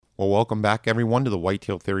Well, welcome back, everyone, to the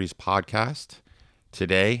Whitetail Theories podcast.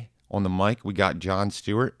 Today on the mic, we got John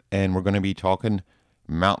Stewart, and we're going to be talking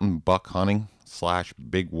mountain buck hunting /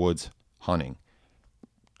 big woods hunting.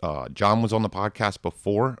 John was on the podcast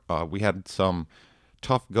before. We had some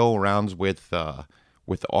tough go-arounds with the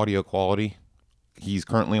audio quality. He's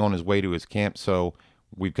currently on his way to his camp, so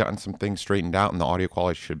we've gotten some things straightened out, and the audio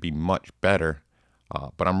quality should be much better.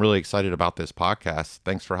 But I'm really excited about this podcast.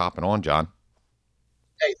 Thanks for hopping on, John.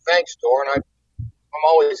 Hey, thanks, Doran. I'm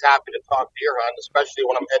always happy to talk deer hunt, especially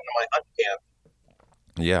when I'm heading to my hunt camp.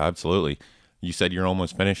 Yeah, absolutely. You said you're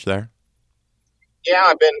almost finished there?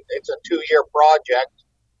 Yeah, it's a 2-year project.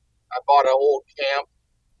 I bought an old camp,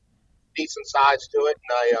 decent size to it,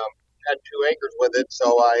 and I had 2 acres with it,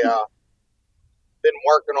 so I been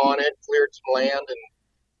working on it, cleared some land, and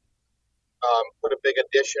put a big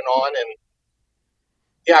addition on, and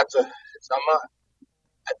yeah,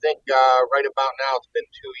 I think right about now it's been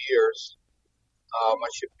 2 years. I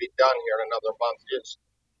should be done here in another month. It's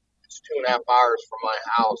 2.5 hours from my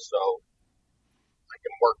house, so I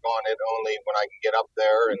can work on it only when I can get up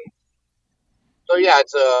there. And so yeah,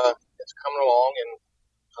 it's coming along, and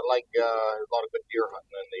I like a lot of good deer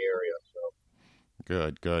hunting in the area. So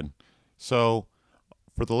Good. So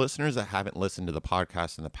for the listeners that haven't listened to the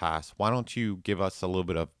podcast in the past, why don't you give us a little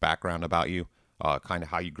bit of background about you, kind of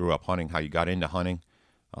how you grew up hunting, how you got into hunting,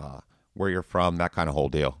 where you're from, that kind of whole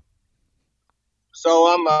deal.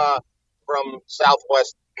 So I'm from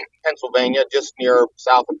Southwest Pennsylvania, just near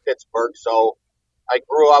south of Pittsburgh. So I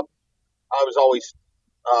grew up. I was always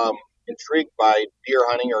intrigued by deer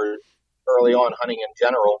hunting, or early on hunting in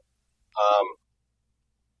general.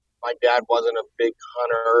 My dad wasn't a big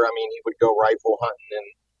hunter. I mean, he would go rifle hunting, and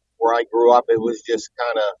where I grew up, it was just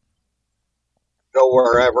kind of go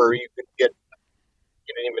wherever you could get.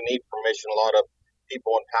 You didn't even need permission. A lot of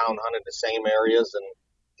people in town hunted the same areas, and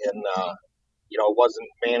it wasn't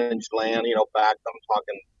managed land. Back I'm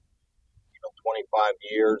talking 25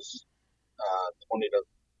 years, 20 to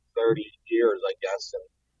 30 years, I guess.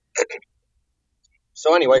 And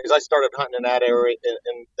so anyways, I started hunting in that area,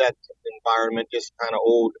 in that environment, just kind of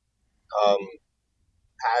old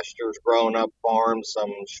pastures, growing up farms,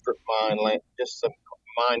 some strip mine land, just some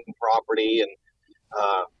mine property. And,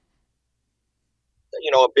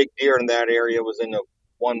 a big deer in that area was in a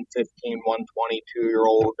 115,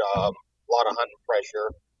 122-year-old, a lot of hunting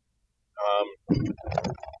pressure.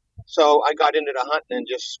 So I got into the hunting and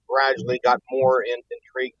just gradually got more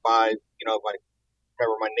intrigued by,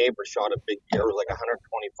 remember my neighbor shot a big deer. It was like 125,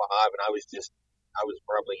 and I was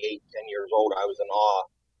probably 8, 10 years old. I was in awe.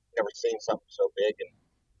 Never seen something so big, and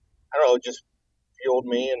I don't know, it just fueled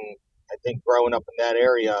me. And I think growing up in that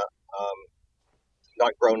area,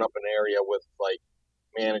 not growing up in an area with like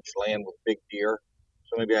managed land with big deer,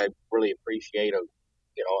 so maybe I really appreciate a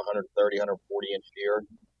 130, 140 inch deer.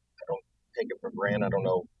 I don't take it for granted. I don't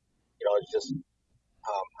know, it's just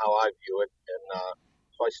how I view it. And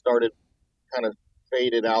so I started kind of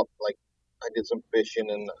faded out. Like I did some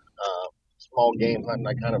fishing and small game hunting.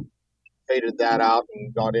 I kind of faded that out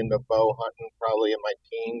and got into bow hunting probably in my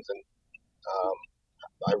teens, and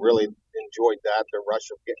I really enjoyed that, the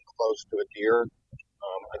rush of getting close to a deer.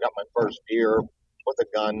 I got my first deer with a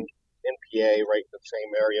gun in PA, right in the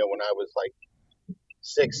same area, when I was like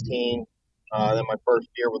 16. Then my first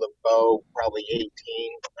deer with a bow, probably 18.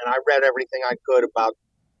 And I read everything I could about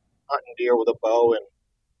hunting deer with a bow, and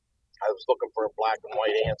I was looking for a black and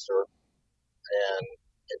white answer. And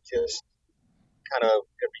it just kind of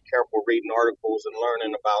got to be careful reading articles and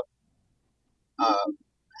learning about,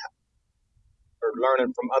 or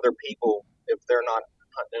learning from other people if they're not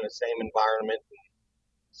hunting in the same environment,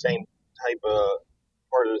 same type of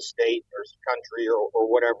part of the state or country or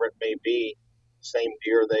whatever it may be. Same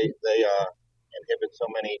deer, they inhibit so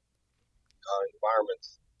many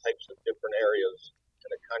environments, types of different areas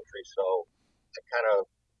in the country. So I kind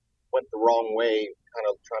of went the wrong way, kind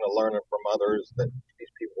of trying to learn it from others, that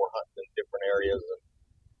these people were hunting in different areas. And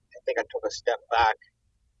I think I took a step back,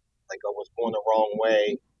 like I was going the wrong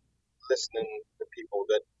way, listening to people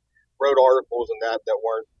that wrote articles and that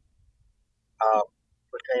weren't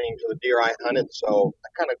pertaining to the deer I hunted. So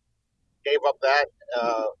I kind of gave up that,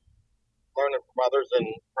 learning from others, and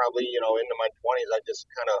probably, into my 20s, I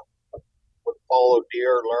just kind of would follow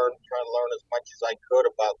deer, try to learn as much as I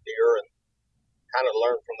could about deer, and kind of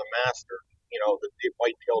learn from the master, the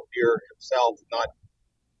white-tailed deer himself, not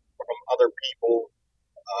from other people.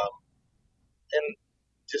 And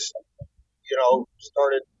just,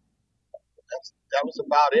 started, that was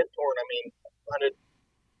about it, Torn. I mean, hunted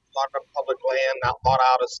a lot of public land, a lot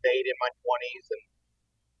out of state in my 20s and,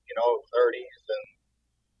 30s, and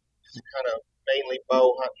just kind of mainly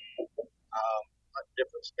bow hunting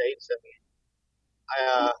states,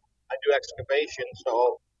 and I do excavation,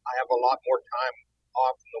 so I have a lot more time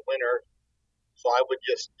off in the winter. So I would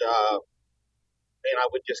just, and I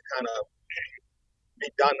would just kind of be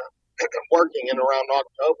done working in around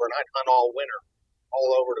October, and I'd hunt all winter,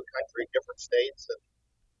 all over the country, different states, and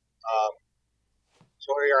um,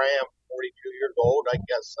 so here I am, 42 years old. I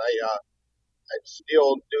guess I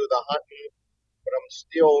still do the hunting, but I'm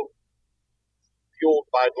still fueled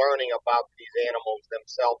by learning about these animals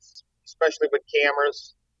themselves, especially with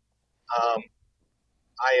cameras. Um,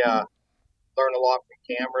 I learn a lot from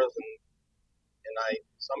cameras, and I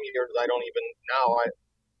some years I don't even now I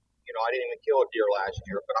didn't even kill a deer last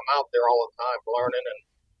year, but I'm out there all the time learning and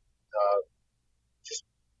just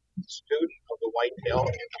a student of the whitetail.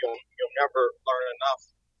 You'll never learn enough.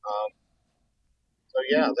 Um, so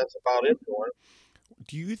yeah, that's about it for it.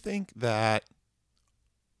 Do you think that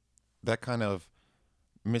that kind of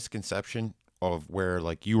misconception of where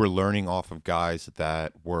like you were learning off of guys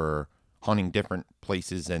that were hunting different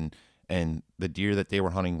places and the deer that they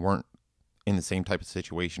were hunting weren't in the same type of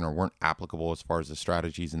situation or weren't applicable as far as the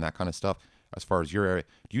strategies and that kind of stuff as far as your area,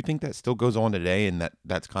 do you think that still goes on today and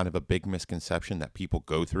that's kind of a big misconception that people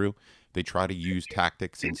go through? They try to use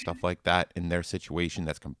tactics and stuff like that in their situation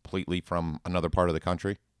that's completely from another part of the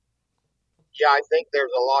country. Yeah, I think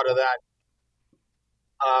there's a lot of that.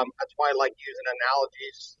 That's why I like using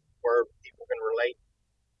analogies where people can relate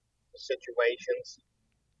to situations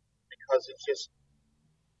because it's just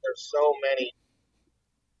there's so many,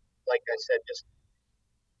 like I said, just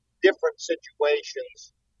different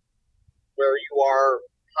situations where you are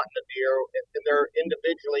hunting a deer, and they're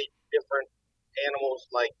individually different animals.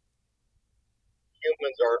 Like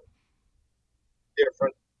humans are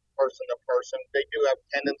different person to person. They do have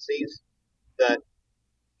tendencies that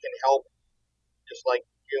can help, just like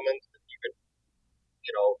humans. You could,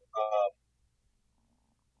 you know,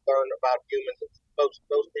 learn about humans. Most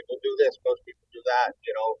people do this, most people do that.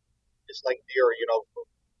 Just like deer.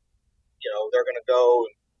 They're going to go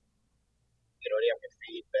and they have to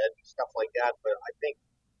feed, bed, and stuff like that. But I think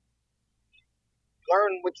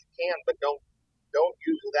learn what you can, but don't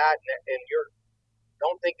use that in your.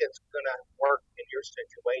 Don't think it's going to work in your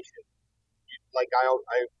situation. Like I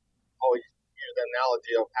always use the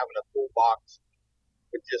analogy of having a toolbox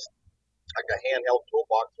with just like a handheld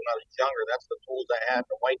toolbox when I was younger. That's the tools I had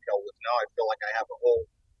to whitetail with. Now I feel like I have a whole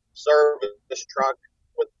service truck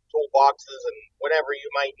with toolboxes and whatever you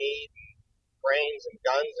might need, brains and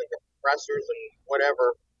guns and compressors and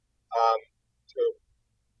whatever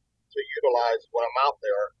to utilize when I'm out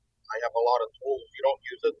there. I have a lot of tools. You don't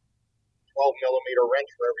use a 12 millimeter wrench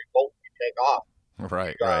for every bolt you take off.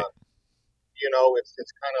 Right, right.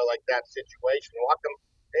 It's kind of like that situation. How come?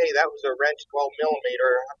 Hey, that was a wrench 12 millimeter.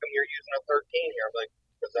 How come you're using a 13 here? I'm like,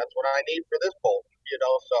 because that's what I need for this bolt.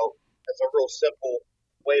 So that's a real simple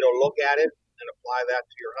way to look at it and apply that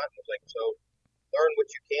to your hunting. Like, so learn what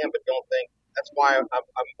you can, but don't think. That's why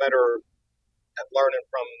I'm better at learning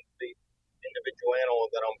from the individual animal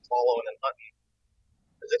that I'm following and hunting,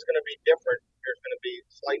 because it's going to be different. There's going to be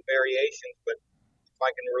slight variations, but if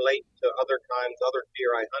I can relate to other times, other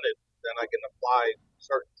deer I hunted, then I can apply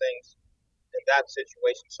certain things in that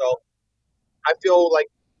situation. So I feel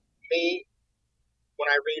like me,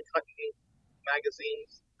 when I read hunting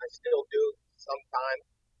magazines, I still do sometimes.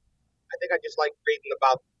 I think I just like reading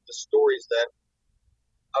about the stories that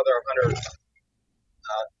other hunters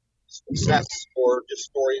success, or just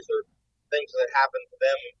stories or things that happened to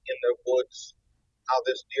them in the woods, how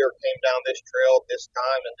this deer came down this trail at this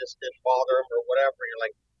time and this didn't bother him or whatever. You're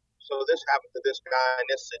like, so this happened to this guy in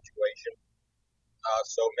this situation.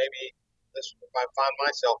 So maybe if I find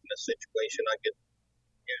myself in this situation, I could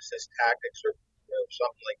use his tactics or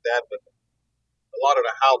something like that. But a lot of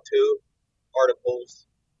the how-to articles,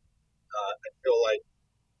 I feel like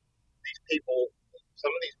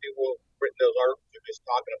some of these people who've written those articles are just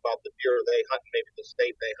talking about the deer they hunt, maybe the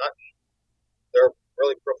state they hunt. They're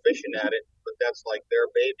really proficient at it, but that's like their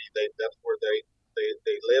baby. That's where they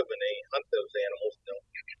live and they hunt those animals.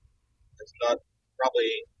 It's not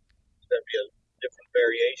probably going to be a different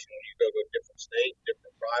variation when you go to a different state,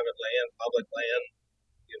 different private land, public land,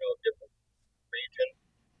 different region.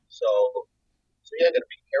 So you got to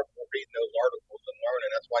be careful reading those articles and learning.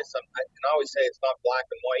 That's why I can always say it's not black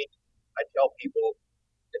and white. I tell people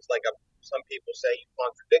it's like some people say you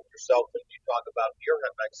contradict yourself when you talk about deer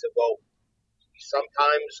hunting. I said, well,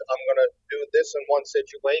 sometimes I'm going to do this in one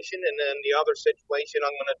situation, and then the other situation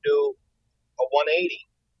I'm going to do a 180.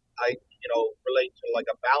 I relate to like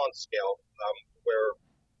a balance scale where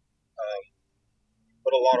you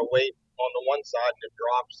put a lot of weight on the one side and it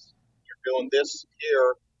drops. You're doing this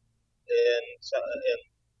here, and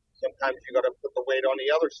sometimes you got to put the weight on the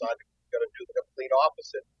other side. You got to do the complete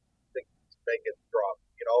opposite to make it drop.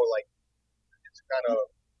 Like it's kind of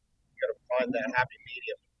you got to find that happy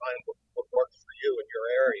medium, find what works for you in your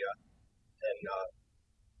area, and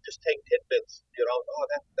just take tidbits. Oh,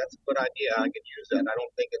 that's a good idea. I could use that. I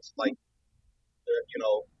don't think it's like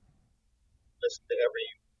listen to every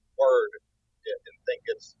word and think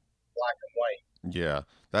it's black and white. Yeah,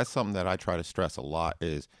 that's something that I try to stress a lot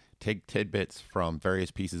is take tidbits from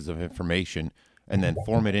various pieces of information and then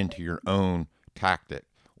form it into your own tactic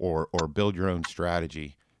or build your own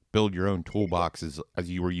strategy, build your own toolboxes as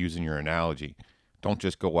you were using your analogy. Don't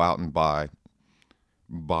just go out and buy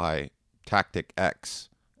tactic X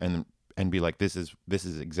and be like this is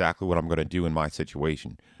exactly what I'm going to do in my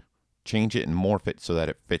situation. Change it and morph it so that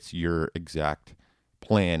it fits your exact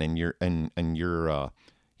plan and your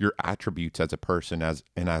attributes as a person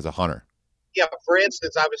and as a hunter. Yeah, for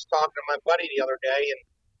instance, I was talking to my buddy the other day, and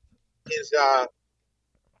his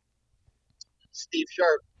Steve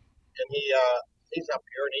Sharp, and he's up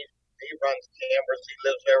here, and he runs cameras. He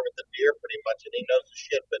lives there with the deer pretty much, and he knows the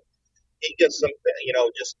shit. But he gets some,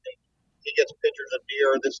 just he gets pictures of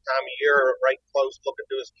deer this time of year, right close, looking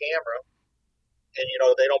to his camera, and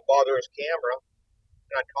they don't bother his camera.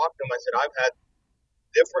 And I talked to him. I said, I've had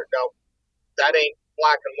different. Now that ain't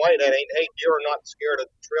black and white. That ain't, hey, deer are not scared of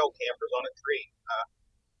trail campers on a tree.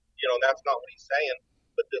 That's not what he's saying.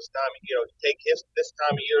 But this time, take this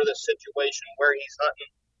time of year, this situation where he's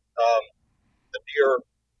hunting, the deer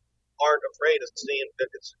aren't afraid of seeing that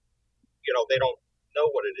it's, they don't know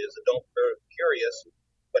what it is. They're curious.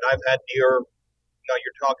 But I've had deer.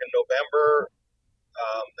 You're talking November.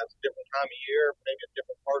 That's a different time of year, maybe a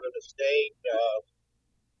different part of the state.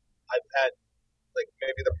 I've had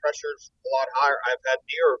maybe the pressure's a lot higher. I've had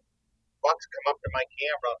deer bucks come up to my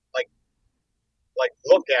camera, like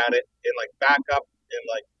look at it and back up and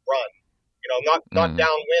run. Not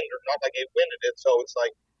downwind or not like they winded it. So it's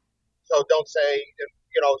so don't say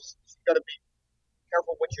you got to be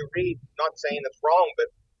careful what you read. Not saying it's wrong, but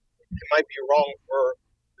it might be wrong for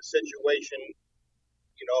the situation.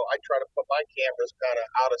 I try to put my cameras kind of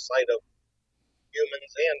out of sight of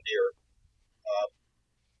humans and deer.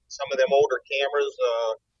 Some of them older cameras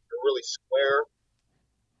are really square.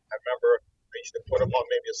 I remember I used to put them on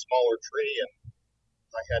maybe a smaller tree, and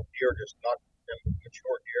I had deer just not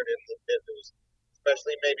mature deer didn't look it. It was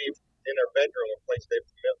especially maybe in their bedroom, a place they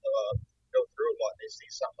go through a lot. They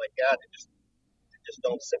see something like that, it just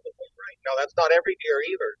don't sit with them right. Now that's not every deer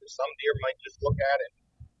either. Some deer might just look at it,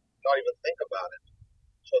 and not even think about it.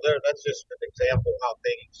 So that's just an example how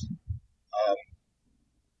things are.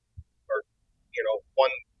 One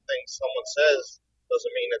thing someone says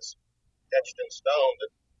doesn't mean it's etched in stone that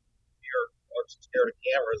you're scared of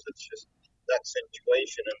cameras. It's just that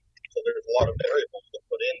situation, and so there's a lot of variables to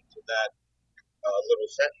put into that little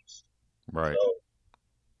sentence. Right. So,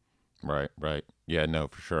 Right. Yeah, no,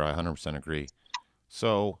 for sure. I 100% agree.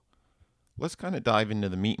 So let's kind of dive into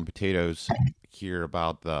the meat and potatoes here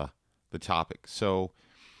about the topic. So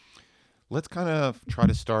let's kind of try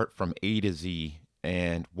to start from A to Z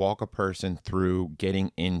and walk a person through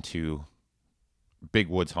getting into big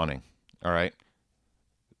woods hunting. All right.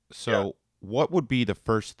 So what would be the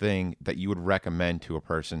first thing that you would recommend to a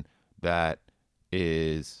person that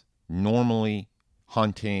is normally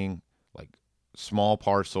hunting like small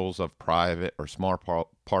parcels of private or small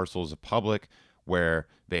parcels of public where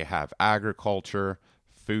they have agriculture,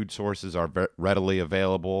 food sources are readily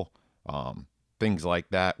available, things like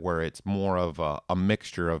that, where it's more of a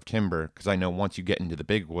mixture of timber? Because I know once you get into the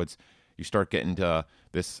big woods, you start getting to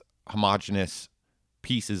this homogeneous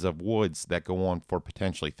pieces of woods that go on for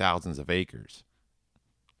potentially thousands of acres.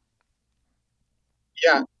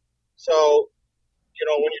 Yeah. So,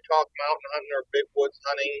 when you talk mountain hunting or big woods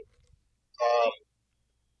hunting,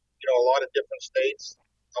 a lot of different states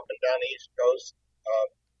up and down the East Coast,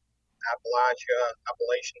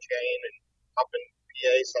 Appalachian chain, and up in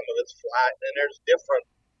PA, some of it's flat, and there's different.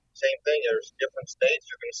 Same thing. There's different states.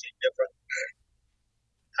 You're going to see different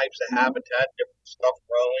types of habitat, different stuff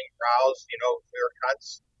growing, browse, clear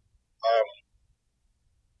cuts.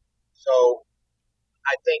 So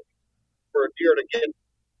I think for a deer to get,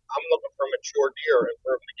 I'm looking for mature deer, and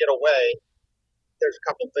for them to get away, there's a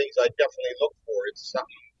couple of things I definitely look for. It's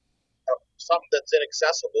something that's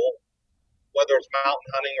inaccessible, whether it's mountain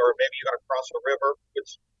hunting or maybe you got to cross a river,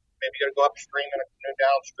 which maybe you got to go upstream and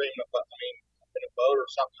downstream. But in a boat or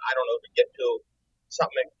something, I don't know, to get to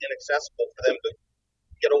something inaccessible for them to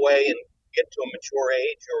get away and get to a mature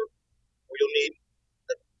age, or you'll need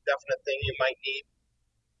the definite thing you might need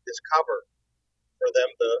is cover for them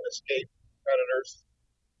to escape predators.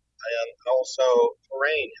 and also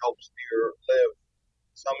terrain helps deer live.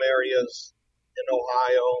 Some areas in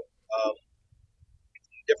Ohio, um,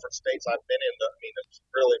 different states I've been in, I mean, it's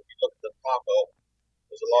really, if you look at the topo,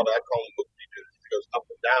 there's a lot of, I call them whoopie doos. It goes up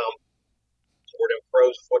and down toward them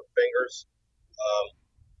crow's foot fingers. Um,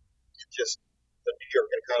 it just, the deer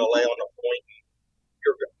can kind of lay on a point.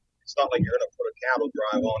 And it's not like you're going to put a cattle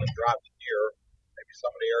drive on and drive the deer. Maybe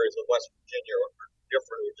some of the areas of West Virginia are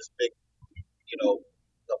different with just big,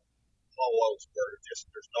 the hollows where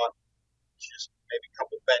there's not, it's just maybe a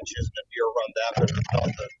couple benches and the deer run down, but it's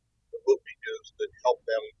not the whoopie doos that help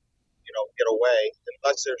them, get away.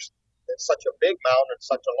 Unless it's such a big mountain, it's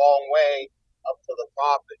such a long way up to the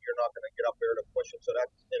top that you're not going to get up there to push it, so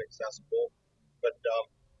that's inaccessible. But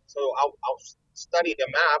so I'll study the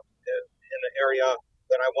map in the area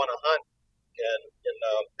that I want to hunt, and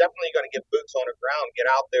definitely going to get boots on the ground,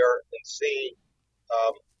 get out there and see.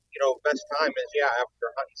 Um, best time is after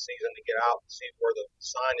hunting season to get out and see where the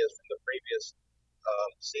sign is from the previous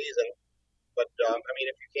season. But I mean,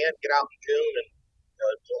 if you can't get out in June and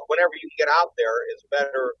whenever you can get out there is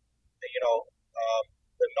better,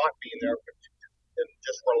 than not being there than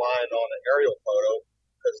just relying on an aerial photo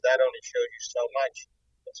because that only shows you so much.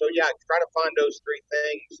 And so try to find those three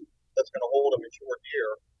things that's going to hold a mature deer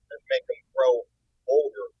and make them grow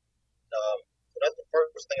older. So that's the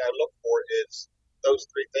first thing I look for is those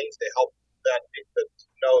three things to help that to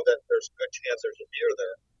know that there's a good chance there's a deer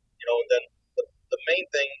there. And then the main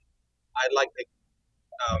thing I'd like to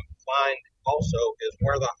find also is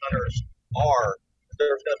where the hunters are.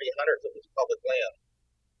 There's going to be hunters of this public land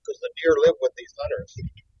because the deer live with these hunters,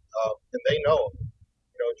 and they know them.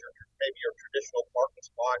 Maybe your traditional parking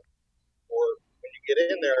spot, or when you get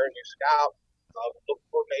in there and you scout, look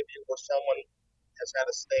for maybe where someone has had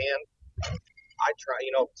a stand. I try,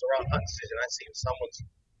 if it's around hunting season, I see if someone's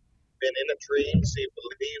been in a tree, see if the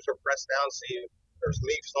leaves are pressed down, see if there's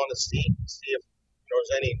leaves on the seat, see if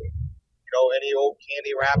there's any old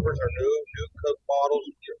candy wrappers or new Coke bottles,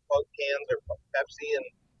 your Coke cans or Pepsi, and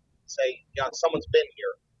say, someone's been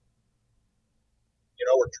here,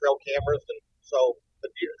 or trail cameras, and so the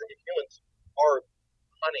humans are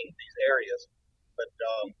hunting these areas, but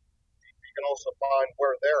you can also find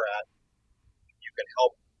where they're at. You can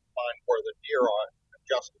help find where the deer are and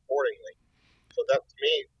adjust accordingly. So that to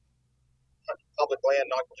me, public land,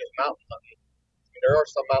 not just mountain hunting. I mean, there are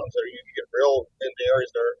some mountains that you can get real into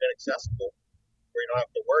areas that are inaccessible where you don't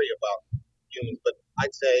have to worry about humans. But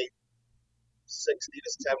I'd say 60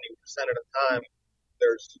 to 70% of the time,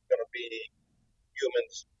 there's going to be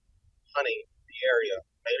humans hunting the area.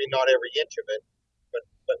 Maybe not every inch of it, but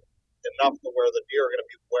enough to where the deer are going to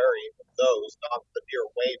be wary of those, not the deer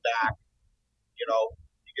way back.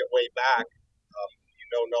 You get way back,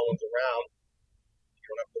 no one's around. You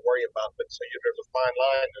don't have to worry about it. So there's a fine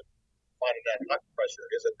line to finding that hunt pressure.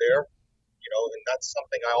 Is it there? And that's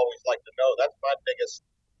something I always like to know. That's my biggest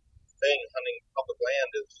thing hunting public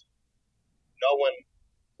land is knowing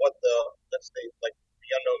what let's say, like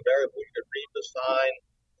the unknown variable. You could read the sign,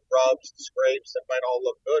 the rubs, the scrapes, that might all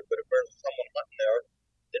look good, but if there's someone hunting there,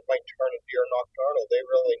 it might turn a deer nocturnal. They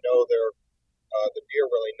really know the deer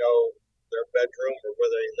really know their bedroom or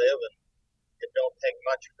where they live, and it don't take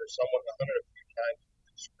much for someone to hunt it a few times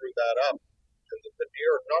to screw that up. And the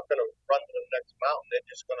deer are not going to run to the next mountain. They're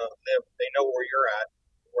just going to live. They know where you're at,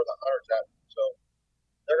 where the hunter's at, so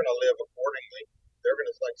they're going to live accordingly. They're going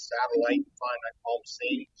to satellite and find, I call them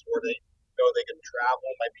scenes where they know they can travel,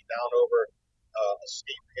 might be down over a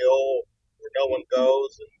steep hill where no one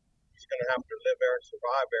goes, and he's going to have to live there and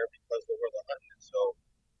survive there because of where the hunting is. So,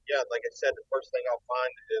 like I said, the first thing I'll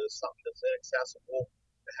find is something that's inaccessible,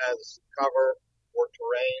 that has cover or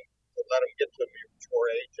terrain, to let them get to a mature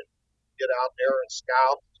age and get out there and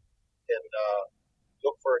scout and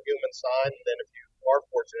look for a human sign. And then if you are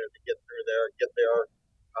fortunate to get through there, get there.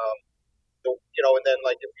 And then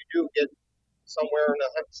if you do get somewhere in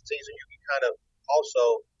the hunting season, you can kind of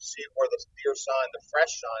also see where the deer sign, the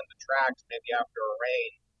fresh sign, the tracks, maybe after a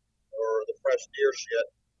rain or the fresh deer shit.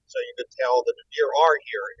 So you could tell that the deer are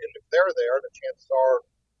here. And if they're there, the chances are,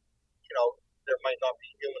 there might not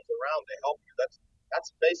be humans around to help you.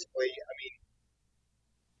 That's basically, I mean,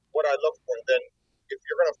 what I look for. And then if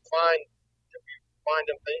you find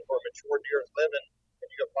them things where mature deer is living, and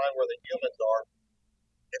you can find where the humans are,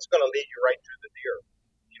 it's going to lead you right to the deer.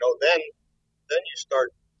 Then you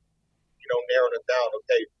start, narrowing it down.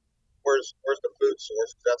 Okay, where's the food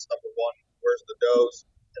source? That's number one. Where's the does?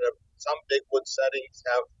 And some big wood settings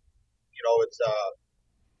have, it's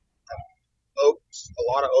oaks, a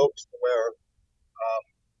lot of oaks, where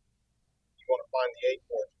you want to find the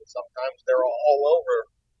acorns. But sometimes they're all over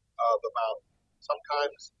the mountain.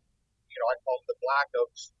 Sometimes I call them the black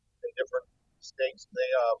oaks in different states. They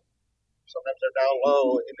sometimes they're down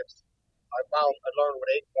low, and I learned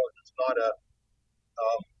with acorns it's not a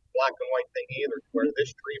black and white thing either. Where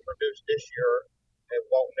this tree produced this year,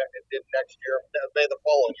 it did next year, maybe the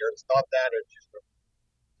following year. It's not that. It's just to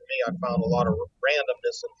me, I found a lot of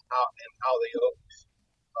randomness in how the oaks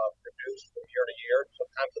produce from year to year.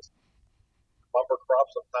 Sometimes it's bumper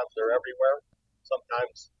crops. Sometimes they're everywhere.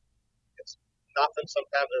 Sometimes it's nothing.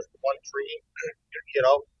 Sometimes there's one tree,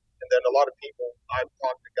 and then a lot of people, I've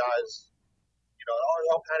talked to guys, oh,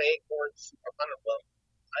 all kind of acorns, a hundred of them.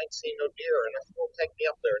 I ain't seen no deer, and I said, well, take me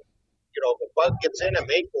up there. If a bug gets in them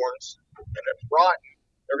acorns and it's rotten,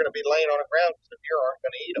 they're going to be laying on the ground because the deer aren't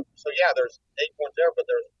going to eat them. So yeah, there's acorns there, but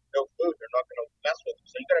there's no food. They're not going to mess with them.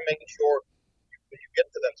 So you got to make sure when you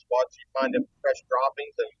get to them spots, you find them fresh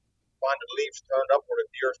droppings and find the leaves turned up where the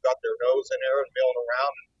deer's got their nose in there and milling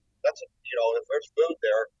around. And that's if there's food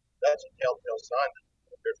there, that's a telltale sign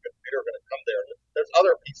that there's good deer going to come there. There's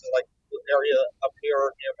other pieces like the area up here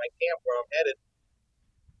near my camp where I'm headed.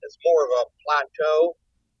 It's more of a plateau,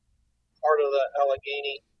 part of the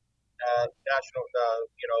Allegheny National,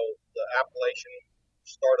 the Appalachian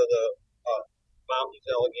start of the mountains,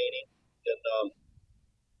 Allegheny, and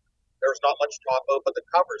there's not much topo, but the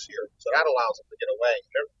cover's here, so that allows them to get away.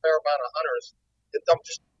 There's a fair amount of hunters that don't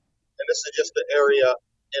and this is just the area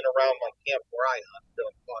in around my camp where I hunt that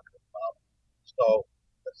I'm talking about. So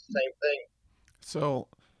it's the same thing. So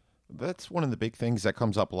that's one of the big things that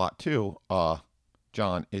comes up a lot too,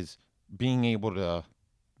 John, is being able to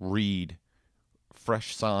read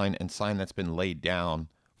fresh sign and sign that's been laid down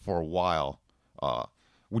for a while.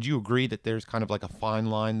 Would you agree that there's kind of like a fine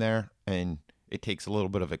line there, and it takes a little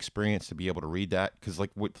bit of experience to be able to read that? Because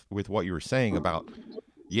like with what you were saying about,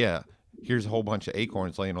 yeah, here's a whole bunch of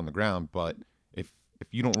acorns laying on the ground, but if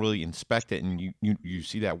you don't really inspect it and you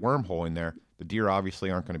see that wormhole in there, the deer obviously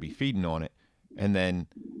aren't going to be feeding on it. And then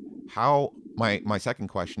my second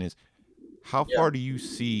question is, how far do you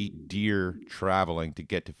see deer traveling to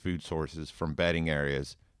get to food sources from bedding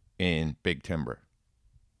areas in big timber?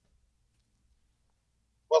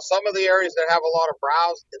 Well, some of the areas that have a lot of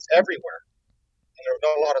browse, it's everywhere. And there's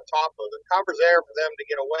not a lot of topo. The cover's there for them to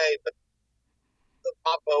get away, but the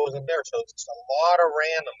topo isn't there. So it's a lot of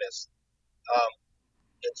randomness.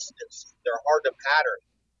 They're hard to pattern.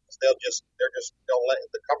 They'll let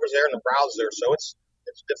the cover's there and the browse there. So it's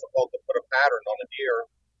difficult to put a pattern on a deer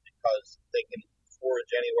because they can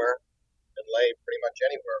forage anywhere and lay pretty much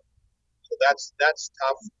anywhere. So that's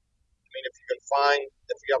tough. I mean, if you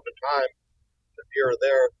have the time, the deer are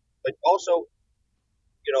there. But also,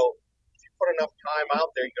 if you put enough time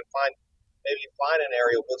out there, you can maybe find an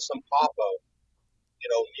area with some topo,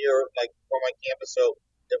 near like where my campus. So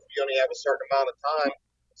if you only have a certain amount of time,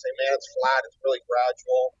 say, man, it's flat, it's really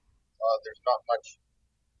gradual. There's not much.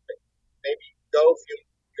 Maybe go if you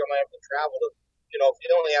don't have to travel to. If you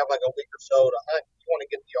only have like a week or so to hunt, you want to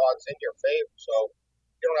get the odds in your favor. So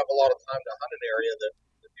you don't have a lot of time to hunt an area that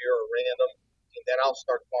the deer are random, and then I'll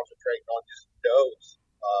start concentrating on just does,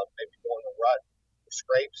 maybe going a rut or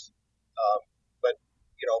scrapes. But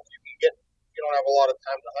if you don't have a lot of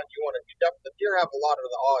time to hunt, the deer have a lot of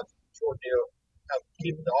the odds. Short deer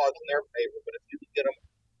keep the odds in their favor, but if you can get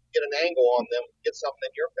an angle on them, get something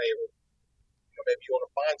in your favor, maybe you want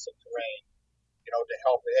to find some terrain, to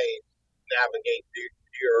help navigate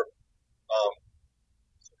deer, a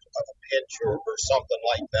pinch or something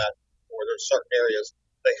like that, where there's certain areas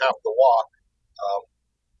they have to walk.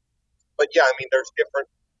 But yeah, I mean, there's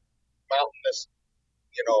different mountainous,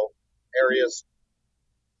 areas.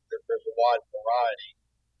 There's a wide variety.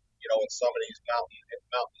 In some of these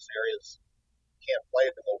mountainous areas, you can't play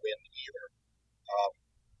the wind either.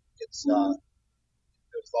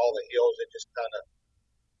 There's all the hills. It just kind of,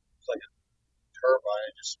 it's like a turbine.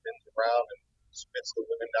 It just spins around and spits the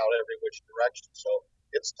wind out every which direction. So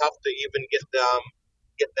it's tough to even get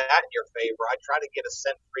that in your favor. I try to get as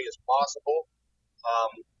scent free as possible,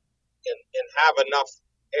 and have enough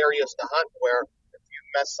areas to hunt where if you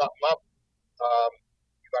mess something up,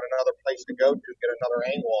 you got another place to go to get another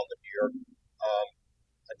angle on the deer.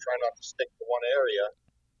 I try not to stick to one area,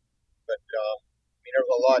 but I mean,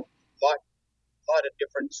 there's a lot of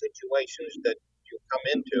different situations that you come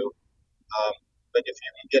into. But if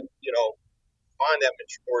you can get, find that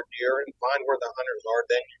mature deer and find where the hunters are,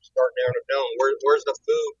 then you start narrowing it down. Where's the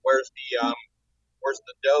food? Where's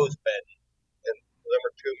the doe's bed? And them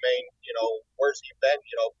are two main, where's he bed?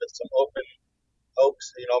 If it's some open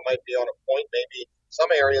oaks, might be on a point. Maybe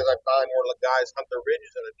some areas I find where the guys hunt their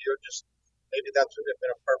ridges and the deer just, maybe that's if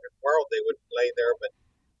in a perfect world they would lay there, but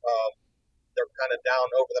they're kind of down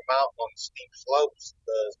over the mountain on steep slopes.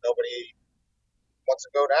 The because nobody wants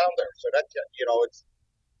to go down there. So that it's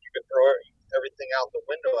you could throw everything out the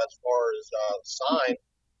window as far as sign.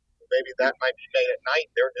 Maybe that might be made at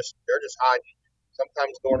night. They're just hiding.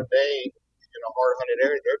 Sometimes during the day in a hard hunted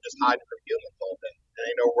area, they're just hiding from humans all day. And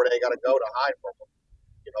they know where they got to go to hide from them.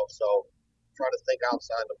 So try to think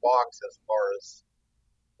outside the box as far as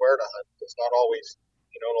where to hunt. It's not always,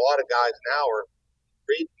 a lot of guys now are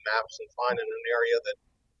reading maps and finding an area that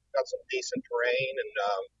got some decent terrain and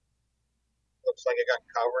looks like it got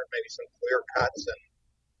covered, maybe some clear cuts. And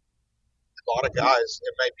a lot of guys,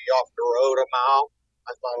 it may be off the road a mile.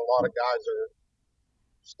 I find a lot of guys are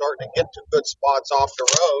starting to get to good spots off the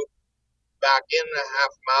road, back in a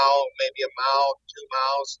half mile, maybe a mile, 2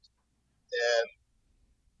 miles, and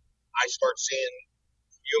I start seeing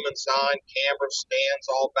human sign, camera stands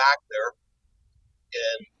all back there,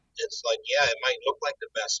 and it's like, yeah, it might look like the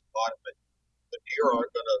best spot, but the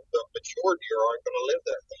mature deer aren't gonna live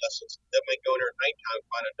there unless they may go in there at nighttime,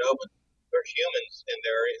 find a doe, but there's humans in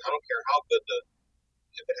there. I don't care how good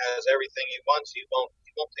if it has everything he wants, he won't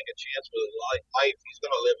take a chance with his life. He's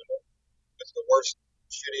gonna live in it. If it's the worst,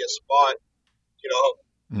 shittiest spot,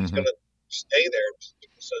 he's gonna stay there.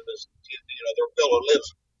 So their ability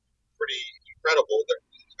lives pretty incredible.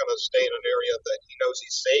 He's going to stay in an area that he knows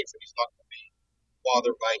he's safe and he's not going to be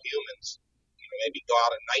bothered by humans. Maybe go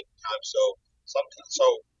out at night time. So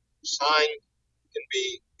sign can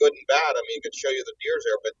be good and bad. I mean, it could show you the deer's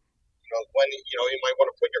there, but when you might want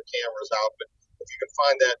to put your cameras out. But if you can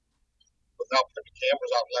find that without putting the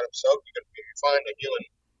cameras out and let them soak, if you find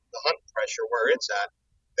the hunt pressure where it's at,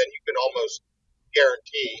 then you can almost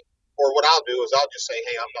guarantee. Or what I'll do is I'll just say,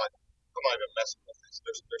 hey, I'm not even messing with this.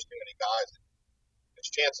 There's too many guys. Because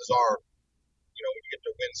chances are, when you get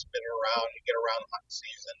the wind spinning around, you get around hunting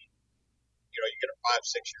season, you get a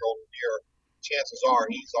 5-6 year old deer, chances are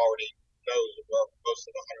he's already knows where most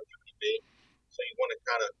of the hunters are going to be. So you want to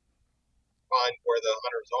kind of find where the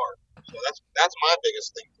hunters are. So that's my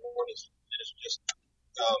biggest thing for it is just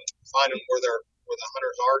finding where the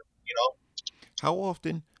hunters are. How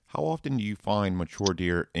often do you find mature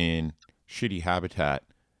deer in shitty habitat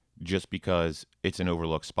just because it's an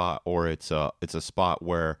overlooked spot, or it's a spot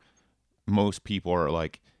where most people are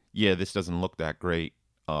like, yeah, this doesn't look that great.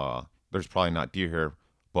 There's probably not deer here,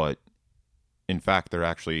 but in fact, there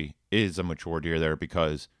actually is a mature deer there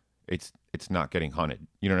because it's not getting hunted.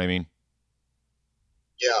 You know what I mean?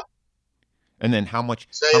 Yeah. And then how much?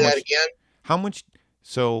 Say that again. How much?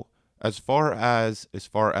 So as far as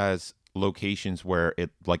locations where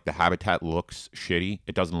it like the habitat looks shitty,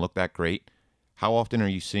 it doesn't look that great. How often are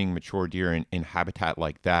you seeing mature deer in habitat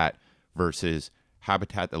like that versus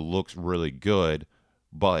habitat that looks really good,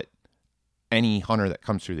 but any hunter that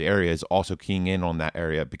comes through the area is also keying in on that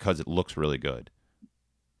area because it looks really good?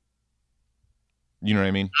 You know what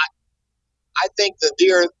I mean? I think the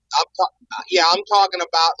deer, I'm talking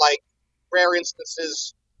about like rare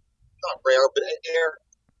instances, not rare, but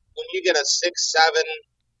when you get a 6-7,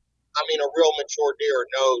 a real mature deer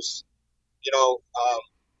knows,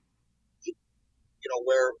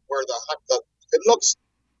 where it looks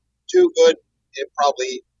too good. It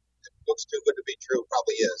looks too good to be true.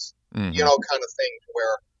 Probably is, kind of thing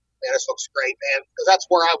where, man, this looks great, man. Because that's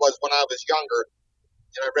where I was when I was younger,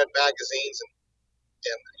 and I read magazines and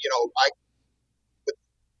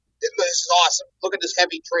this is awesome. Look at this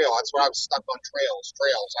heavy trail. That's where I was stuck on trails.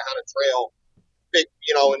 I hunted trail, big,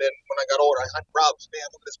 and then when I got older, I hunted rubs. Man,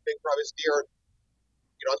 look at this big rub. This deer,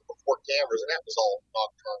 it's before cameras, and that was all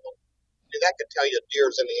nocturnal. That could tell you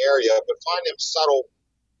deer's in the area, but find them subtle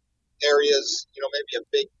areas, maybe a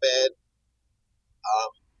big bed,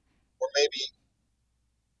 or maybe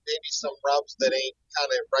some rubs that ain't kind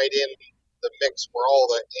of right in the mix where all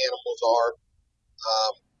the animals are.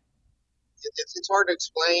 It's hard to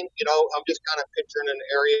explain. I'm just kind of picturing an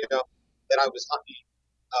area that I was hunting,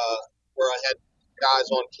 where I had guys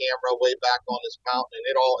on camera way back on this mountain,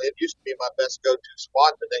 and it used to be my best go-to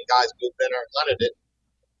spot, but then guys moved in there and hunted it,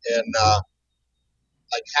 and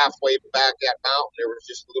like halfway back that mountain, there was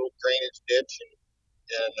just a little drainage ditch,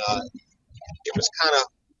 and it was kind of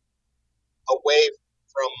away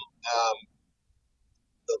from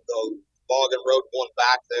the logging road going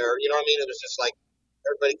back there. You know what I mean? It was just like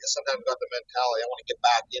everybody sometimes got the mentality, I want to get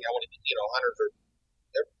back in. I want to get, hunters are,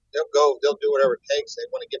 they'll do whatever it takes. They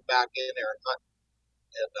want to get back in there and hunt.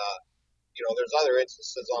 And, there's other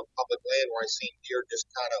instances on public land where I've seen deer just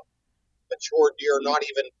kind of mature deer not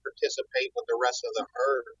even participate with the rest of the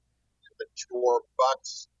herd. Mature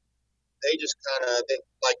bucks, they just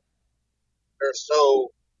they're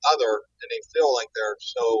so other, and they feel like they're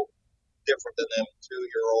so different than them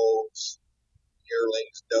 2-year-olds,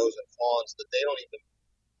 yearlings, does, and fawns that they don't even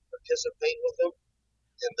participate with them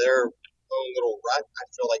in their own little rut. I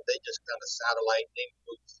feel like they just kind of satellite and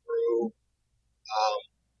move through.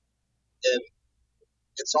 And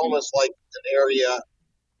it's almost like an area,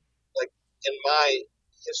 like in my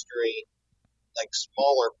history, like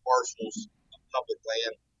smaller parcels of public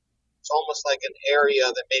land. It's almost like an area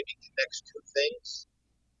that maybe connects two things,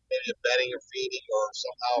 maybe a bedding or feeding, or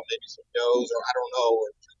somehow maybe some does, or I don't know,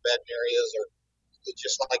 or two bedding areas, or it's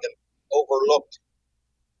just like an overlooked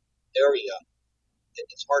area.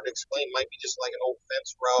 It's hard to explain. It might be just like an old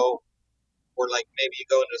fence row, or like maybe you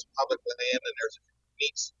go into this public land and there's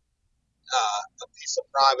meets a piece of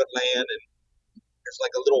private land, and there's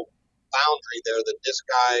like a little boundary there that this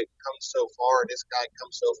guy comes so far and this guy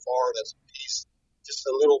comes so far. That's a piece, just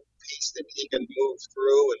a little piece that he can move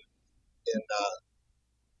through and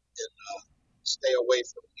stay away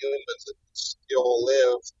from humans and still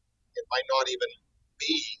live. It might not even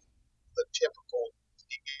be the typical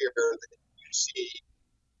deer that you see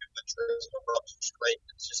in the trees or up straight.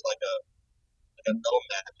 It's just like a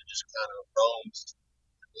nomad that just kind of roams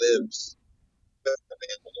and lives with the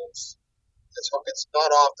animals. It's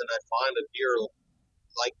not often I find a deer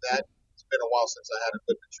like that. It's been a while since I had a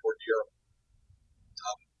good mature deer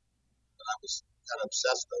that I was kind of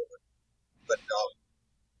obsessed over. But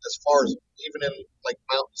as far as even in like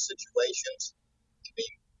mountain situations, I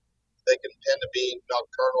mean, they can tend to be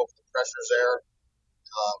nocturnal if the pressure's there.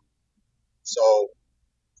 So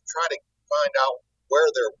try to find out where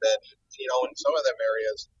they're bedding. You know, in some of them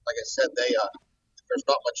areas, like I said, there's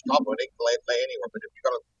not much top of it. They can lay anywhere. But if you've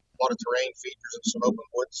got a lot of terrain features and some open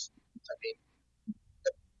woods, I mean,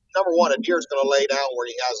 number one, a deer is going to lay down where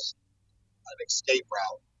he has an escape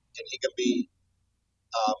route, and he can be,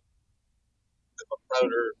 if a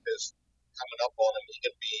predator is coming up on him, he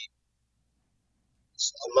can be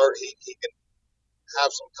alert. He can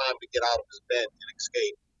have some time to get out of his bed and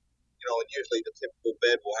escape. You know, and usually the typical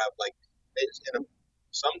bed will have like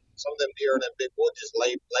some of them deer in that big wood just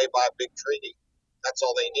lay by a big tree. That's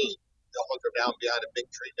all they need. They'll hunker down behind a big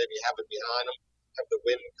tree, maybe have it behind them, have the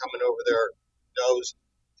wind coming over their nose.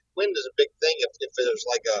 Wind is a big thing. If there's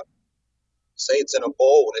like say it's in a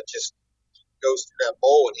bowl and it just goes through that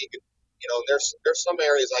bowl, and he could, you know, there's some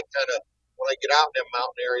areas I kind of, when I get out in them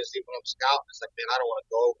mountain areas, even when I'm scouting, it's like, man, I don't want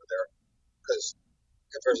to go over there because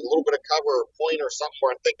if there's a little bit of cover or point or something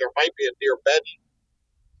where I think there might be a deer bedding,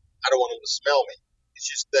 I don't want them to smell me. It's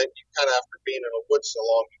just that you kind of, after being in a woods so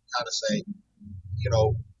long, you kind of say, you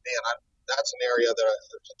know, man, that's an area that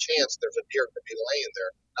there's a chance there's a deer could be laying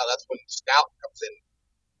there. Now that's when the scout comes in,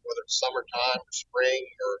 whether it's summertime or spring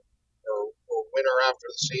or winter after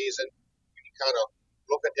the season. You can kind of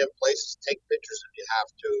look at them places, take pictures if you have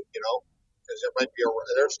to, you know, because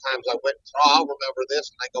there's times I went, I'll remember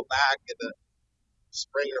this, and I go back in the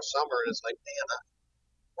spring or summer, and it's like, man,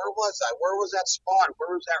 where was I? Where was that spot?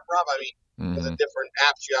 Where was that rub? I mean, with the different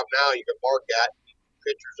apps you have now, you can mark at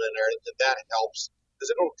pictures in there, and that helps because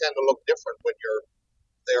it'll tend to look different when you're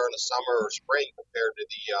there in the summer or spring compared to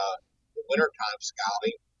the wintertime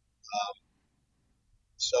scouting.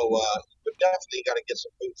 But definitely got to get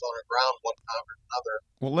some boots on the ground one time or another.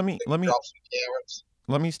 Well, let me drop some cameras.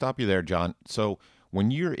 Let me stop you there, John. So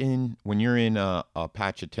when you're in a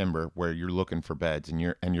patch of timber where you're looking for beds and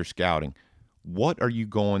you're scouting, what's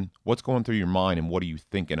going through your mind, and what are you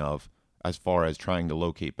thinking of as far as trying to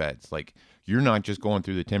locate beds? Like, you're not just going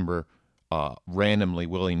through the timber randomly,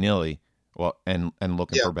 willy-nilly, and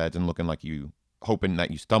looking for beds and hoping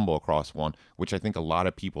that you stumble across one, which I think a lot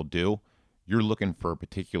of people do. You're looking for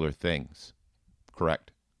particular things,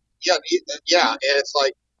 correct? Yeah, and it's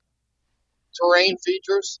like terrain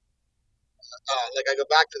features. Like I go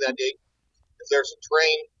back to that day. If there's a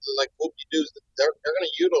terrain, like whoop-de-doos, they're going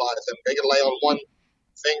to utilize them. They can lay on one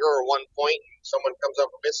finger or one point, and someone comes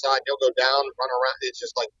up from his side, they'll go down and run around. It's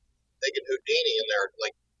just like they can Houdini in there,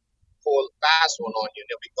 like pull a fast one on you, and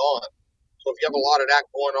they'll be gone. So if you have a lot of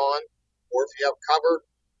that going on, or if you have cover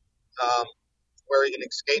where you can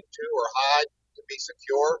escape to or hide to be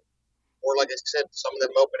secure, or like I said, some of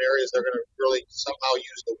them open areas, they're going to really somehow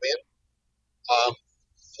use the wind.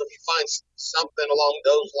 So if you find something along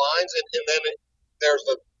those lines, and then there's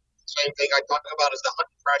the same thing I talked about is the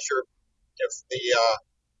hunting pressure. If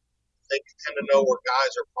they tend to know where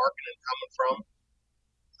guys are parking and coming from,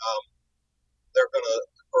 they're gonna,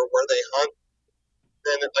 or where they hunt.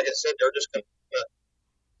 Then, like I said, they're just gonna,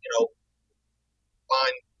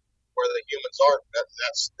 find where the humans are.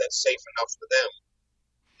 That's safe enough for them.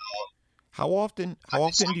 How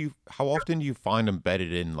often do you find them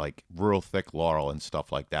bedded in like real thick laurel and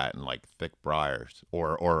stuff like that, and like thick briars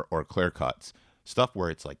or clear cuts, stuff where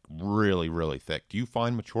it's like really, really thick? Do you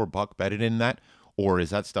find mature buck bedded in that, or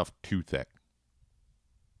is that stuff too thick?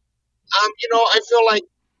 I feel like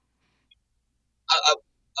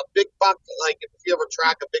a big buck, like if you ever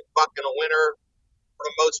track a big buck in a winter, for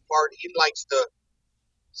the most part, he likes to,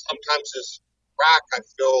 sometimes his rack, I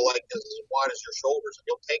feel like, is as wide as your shoulders, and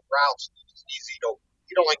he'll take routes. It's easy.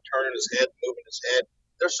 He don't like turning his head, moving his head.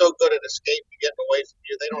 They're so good at escaping, getting away from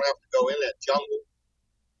you. They don't have to go in that jungle,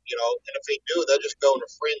 and if they do, they'll just go in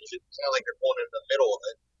the fringe. It's not like they're going in the middle of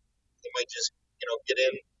it. They might just, get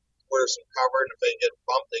in where there's some cover, and if they get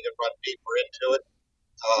bumped, they can run deeper into it.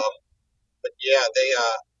 Um, but yeah,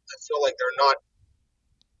 I feel like they're not.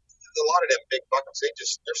 A lot of them big bucks,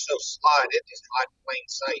 they're so sly. They just hide in plain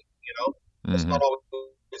sight. It's Mm-hmm. not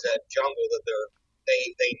always that jungle that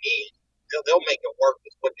they need. They'll make it work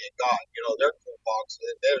with what they got. Their toolbox,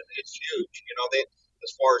 it's huge. They,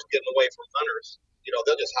 as far as getting away from hunters,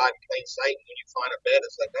 they'll just hide in plain sight. And when you find a bed,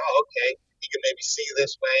 it's like, oh, okay, you can maybe see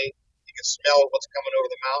this way. You can smell what's coming over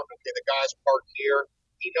the mountain. Okay, the guy's parked here.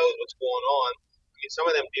 He knows what's going on. I mean, some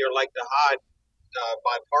of them deer like to hide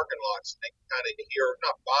by parking lots. They can kind of hear,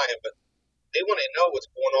 not by them, but they want to know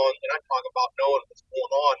what's going on. And I talk about knowing what's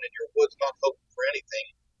going on in your woods, not hoping for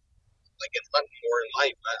anything, like in hunting or in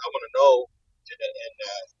life. I want to know and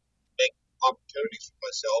make opportunities for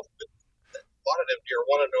myself. But a lot of them deer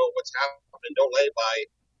want to know what's happening. Don't lay by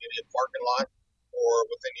maybe a parking lot or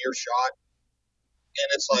within earshot. And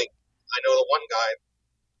it's like, I know the one guy,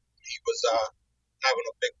 he was having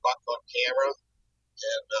a big buck on camera,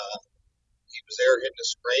 and he was there hitting a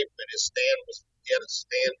scrape, and he had a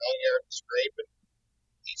stand down there at the scrape, and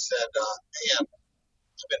he said, man,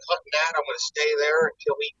 I've been hunting that. I'm going to stay there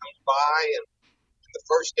until he comes by. And the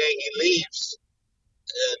first day he leaves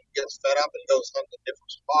and gets fed up and goes hunt a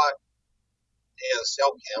different spot. He has a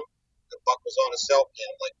cell cam. The buck was on a cell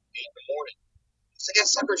cam like 8 in the morning. He said,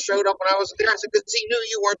 that sucker showed up when I was there. I said, because he knew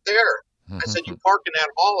you weren't there. I said, you parked in that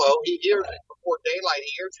hollow. He hears it before daylight.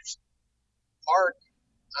 He hears you park.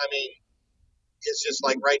 I mean, it's just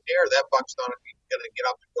like right there. That buck's not going to get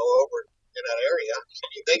up and go over in that area. I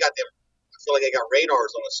mean, they got them. I feel like they got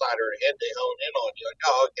radars on the side of their head. They hone in on you. Like,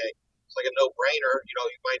 oh, okay. It's like a no-brainer. You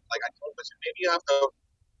might, like I told him, I said, maybe you have to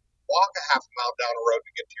walk a half a mile down the road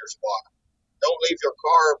to get to your spot. Don't leave your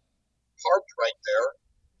car parked right there,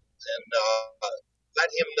 and let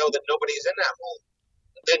him know that nobody's in that hole.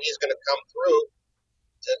 And then he's going to come through.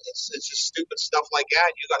 It's just stupid stuff like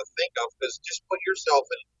that you got to think of, because just put yourself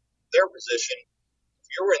in their position.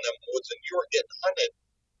 If you were in them woods and you were getting hunted,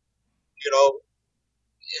 you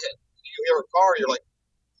hear a car, you're like,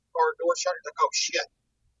 car door shut, you're like, oh shit.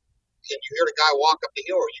 And you hear the guy walk up the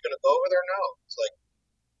hill, are you going to go over there? No. It's like,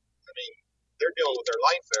 I mean, they're dealing with their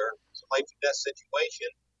life there. It's a life and death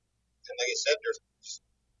situation. And like I said,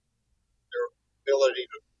 their ability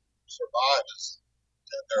to survive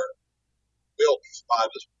and their will to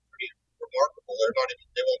survive is pretty remarkable.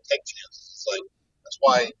 They won't take chances. It's like, that's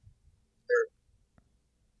why they're,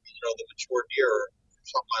 the mature deer are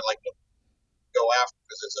something I like to go after,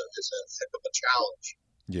 because it's a heck of a challenge.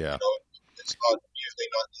 Yeah. It's not usually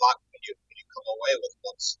not luck when you come away with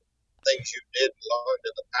what's things you did and learned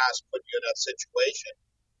in the past put you in that situation,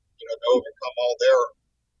 to overcome all their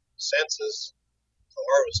senses to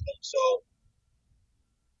harvest them. So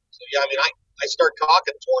yeah, I mean, I start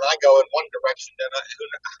talking toward, I go in one direction, and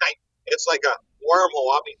it's like a wormhole.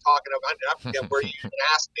 I'll be talking about, I forget where you even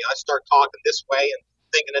asked me. I start talking this way and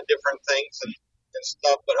thinking of different things and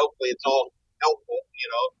stuff, but hopefully it's all helpful,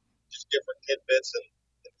 just different tidbits and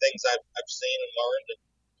things I've seen and learned and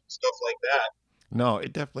stuff like that. No,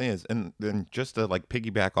 it definitely is. And then just to like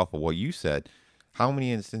piggyback off of what you said, how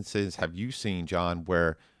many instances have you seen, John,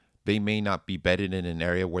 where they may not be bedded in an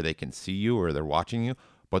area where they can see you or they're watching you,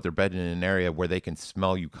 but they're bedded in an area where they can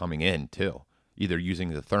smell you coming in too, either using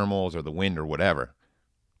the thermals or the wind or whatever?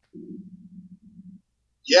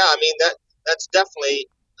 Yeah, I mean, that's definitely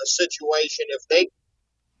a situation. If they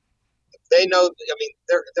know, I mean,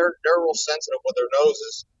 they're real sensitive with their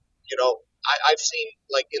noses. I've seen,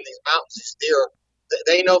 like in these mountains, these deer,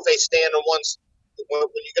 they know if they stand in when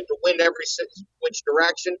you get the wind every which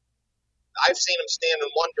direction. I've seen them stand in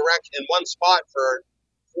one direction, in one spot for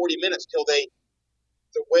 40 minutes till the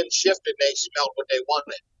wind shifted and they smelled what they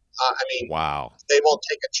wanted. I mean, Wow. they won't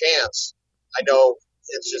take a chance. I know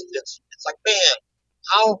it's like, man,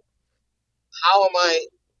 how am I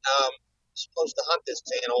supposed to hunt this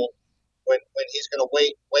animal when he's going to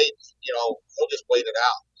wait? He'll just wait it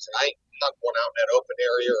out. He said, I'm not going out in that open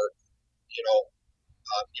area, or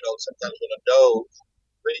sometimes when a doe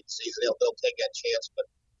breeding season, they'll take that chance, but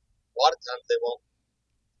a lot of times they won't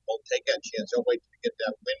take that chance. They'll wait to get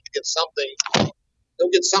that wind to get something.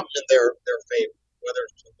 They'll get something in their favor, whether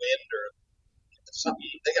it's the wind or something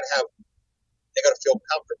they gotta feel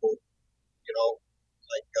comfortable, you know,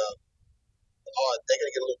 like they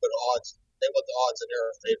gotta get a little bit of odds. They want the odds in their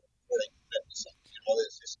favor before they commit to something.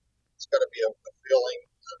 It's gotta be a feeling,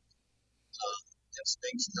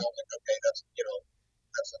 instincts tell them like, okay, that's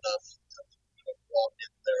enough. Walk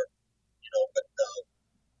in there, but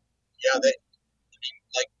yeah, I mean,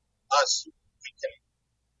 like us,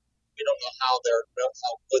 we don't know how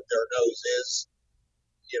good their nose is,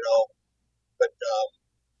 you know, but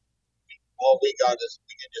all we got is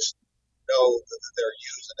we can just know that they're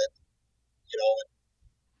using it,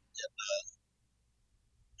 and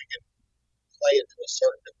we can play it to a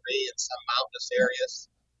certain degree in some mountainous areas.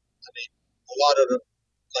 I mean, a lot of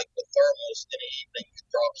like the thermals in the evening, it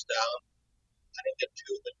drops down. I didn't get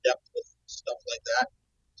too in depth with stuff like that.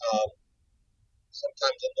 Um,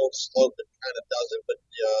 Sometimes a little slope it kind of does it, but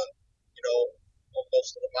on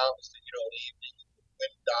most of the mountains, in the evening,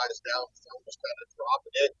 wind dies down, the thermals kind of drop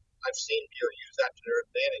it. I've seen deer use that to their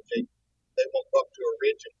advantage. They won't go up to a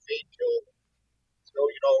ridge and feed till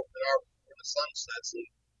when the sun sets and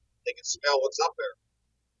they can smell what's up there.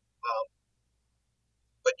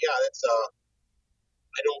 But yeah, it's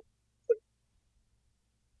I don't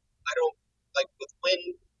I don't like with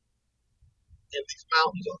wind in these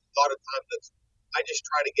mountains. A lot of times I just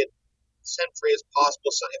try to get scent free as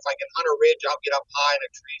possible. So if I can hunt a ridge, I'll get up high in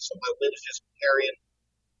a tree so my wind is just carrying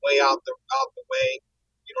way out the way.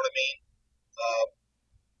 You know what I mean?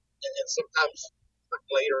 And sometimes like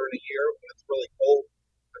later in the year when it's really cold,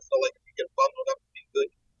 I feel like if you get bundled up and be good,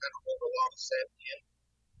 you can kind of hold a lot of scent in.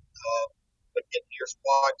 But getting to your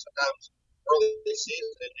spot sometimes early this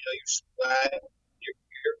season, you sweat,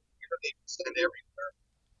 you're leaving scent everywhere.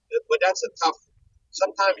 But that's a tough.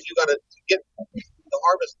 Sometimes you got to get the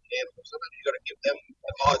harvesting animals. Sometimes you got to give them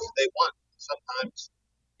the odds they want. Sometimes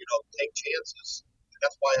take chances. And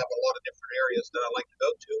that's why I have a lot of different areas that I like to go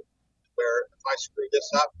to. Where if I screw this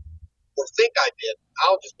up or think I did,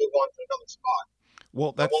 I'll just move on to another spot.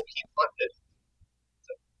 Well, I won't keep hunting it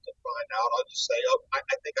to find out. I'll just say,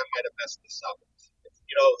 I think I might have messed this up. If,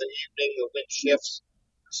 the evening the wind shifts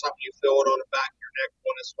or something, you feel it on the back of your neck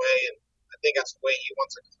going this way, and I think that's the way he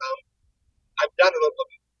wants it to come. I've done it a little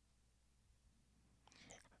bit.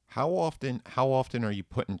 How often are you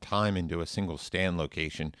putting time into a single stand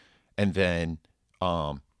location, and then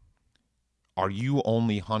are you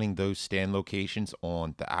only hunting those stand locations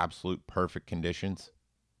on the absolute perfect conditions?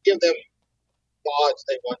 Give them the odds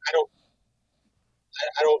they want. I don't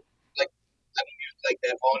use like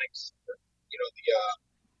that onyx or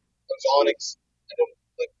those onyx. I don't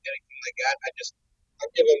like anything like that. I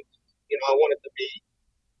give them. I want it to be.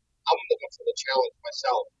 I'm looking for the challenge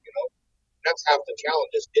myself. That's half the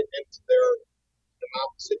challenge is getting into the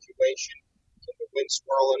mountain situation, and the wind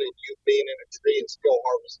swirling, and you being in a tree and still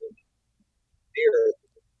harvesting deer.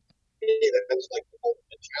 That's like the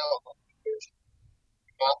ultimate challenge.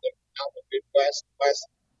 Out the Midwest, West,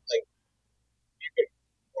 like you can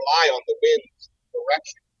rely on the wind's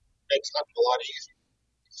direction. It makes hunting a lot easier.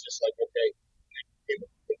 It's just like okay, you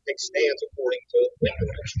can pick stands according to the wind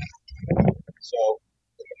direction. So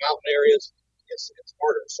in the mountain areas, it's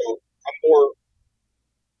harder. So I'm more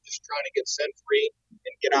just trying to get scent free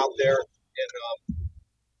and get out there and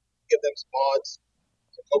give them some odds.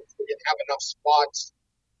 And hopefully have enough spots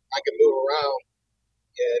I can move around.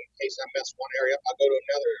 In case I miss one area, I'll go to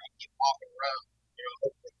another. I'll keep hopping around.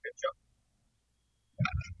 Hopefully catch up.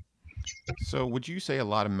 So, would you say a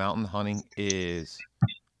lot of mountain hunting is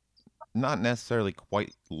not necessarily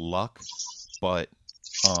quite luck, but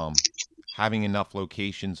having enough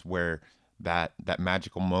locations where that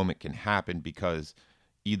magical moment can happen because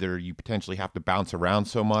either you potentially have to bounce around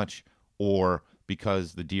so much, or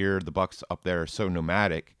because the bucks up there are so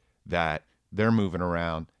nomadic that they're moving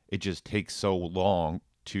around, it just takes so long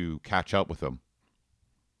to catch up with them?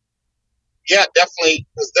 Yeah, definitely,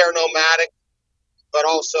 because they're nomadic, but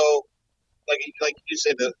also, like you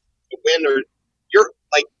said, the wind or you're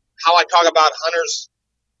like how I talk about hunters.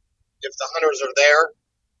 If the hunters are there,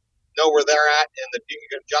 know where they're at, and you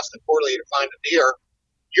can adjust accordingly to find a deer.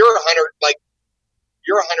 You're a hunter,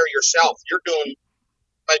 you're a hunter yourself. You're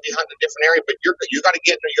might be hunting a different area, but you got to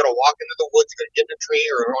get in there. You got to walk into the woods. You got to get in a tree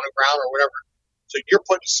or on the ground or whatever. So you're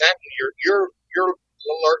putting scent, and you're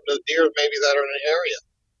alerting the deer maybe that are in the area.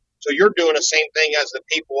 So you're doing the same thing as the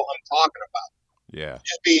people I'm talking about. Yeah.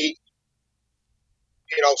 Just be,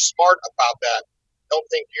 smart about that. Don't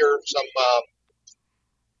think you're some,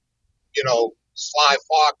 sly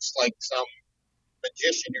fox like some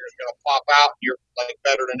magician. You're just going to pop out. And you're like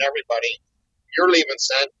better than everybody. You're leaving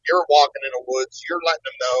scent. You're walking in the woods. You're letting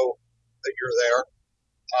them know that you're there.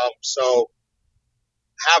 So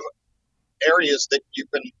areas that you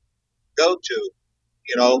can go to,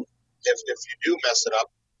 if you do mess it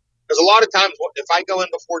up. Because a lot of times, if I go in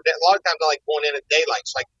before day, a lot of times I like going in at daylight.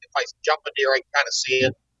 So like if I jump a deer, I can kind of see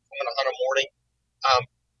it. I'm going to hunt in the morning,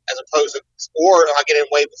 as opposed to, or I get in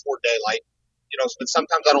way before daylight. But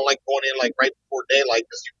sometimes I don't like going in like right before daylight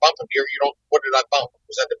because you bump a deer, you don't. What did I bump?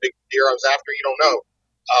 Was that the big deer I was after? You don't know.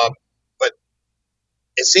 But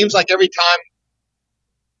it seems like every time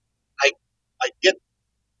I I get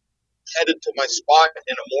headed to my spot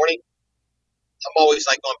in the morning, I'm always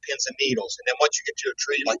like on pins and needles. And then once you get to a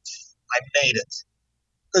tree, like I made it,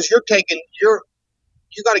 because you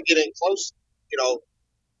got to get in close,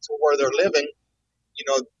 to where they're living.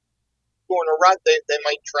 During a rut, they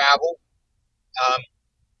might travel,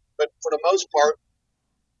 but for the most part,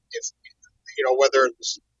 if whether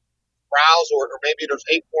it's browse or maybe there's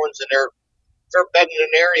acorns in there, they're bedding in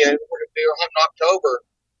an area where if they're hunting October,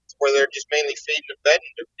 where they're just mainly feeding and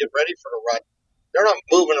bedding to get ready for the rut. They're not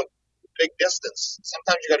moving a big distance.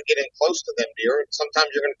 Sometimes you got to get in close to them deer. Sometimes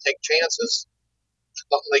you're going to take chances.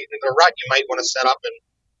 Like in the rut, you might want to set up in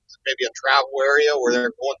maybe a travel area where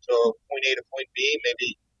they're going to point A to point B,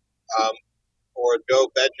 maybe, or a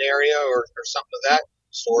doe bedding area or something of that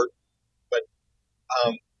sort. But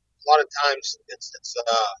a lot of times it's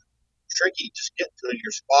tricky just getting to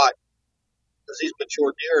your spot because these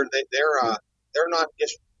mature deer they're not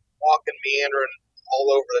just walking meandering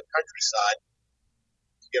all over the countryside,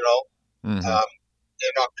 Mm-hmm.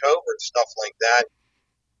 in October and stuff like that.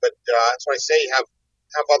 But that's why I say have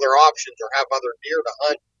other options or have other deer to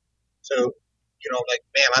hunt. So like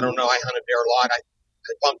man, I don't know. I hunted there a lot. I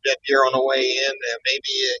bumped that deer on the way in, and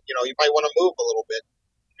maybe you might want to move a little bit.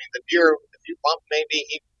 I mean, the deer, if you bump,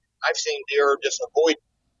 I've seen deer just avoid.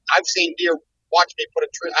 I've seen deer watch me put a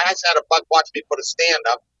tree. I just had a buck watch me put a stand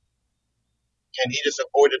up, and he just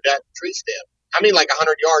avoided that tree stand. I mean, like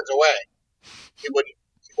 100 yards away. He wouldn't.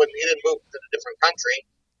 He didn't move to a different country.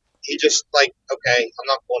 He just like, okay, I'm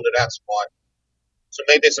not going to that spot. So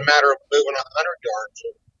maybe it's a matter of moving 100 yards.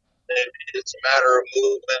 Or maybe it's a matter of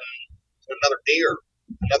moving to another deer,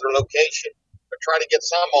 another location, but try to get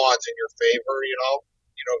some odds in your favor.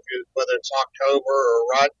 Whether it's October or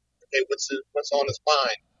rut. Okay, what's on his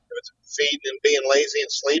mind? If it's feeding and being lazy and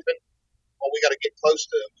sleeping, well, we got to get close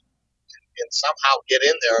to him and somehow get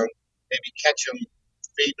in there and maybe catch him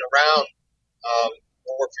feeding around.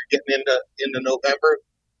 Or if you're getting into November,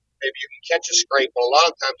 maybe you can catch a scrape. But a lot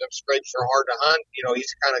of times, them scrapes are hard to hunt.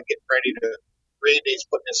 He's kind of getting ready to breed. He's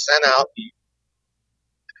putting his scent out.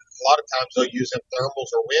 A lot of times they'll use them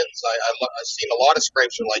thermals or winds. I've seen a lot of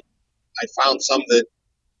scrapes are like, I found some that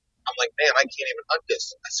I'm like, man, I can't even hunt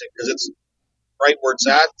this. I said, because it's right where it's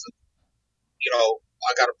at.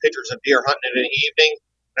 I got a pictures of deer hunting it in the evening.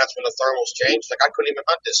 And that's when the thermals changed. Like I couldn't even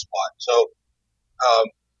hunt this spot. So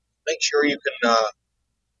make sure you can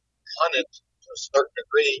hunt it to a certain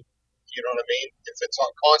degree. You know what I mean? If it's on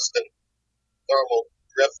constant thermal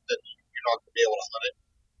drift, then you're not going to be able to hunt it.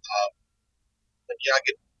 But yeah, I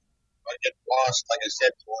get lost, like I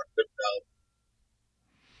said, for it. But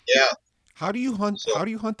yeah. How do you hunt? So, How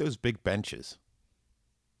do you hunt those big benches?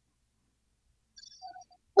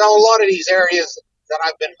 well, a lot of these areas that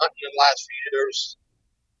I've been hunting in the last few years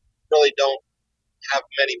really don't have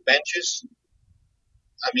many benches.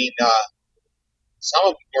 I mean, some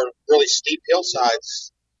of them are really steep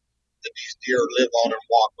hillsides that these deer live on and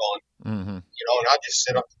walk on. Mm-hmm. And I just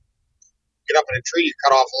get up in a tree, you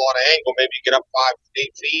cut off a lot of angle, maybe you get up 5 to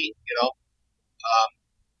 8 feet.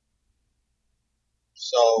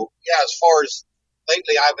 So yeah, as far as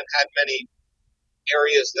lately, I haven't had many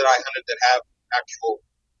areas that I hunted that have actual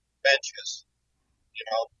benches.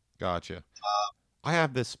 Gotcha. I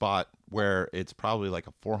have this spot where it's probably like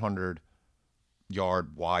a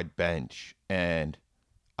 400-yard wide bench, and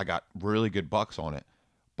I got really good bucks on it.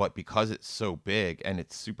 But because it's so big and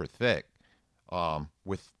it's super thick,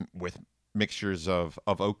 with mixtures of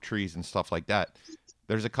oak trees and stuff like that,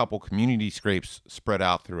 there's a couple community scrapes spread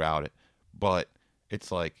out throughout it. But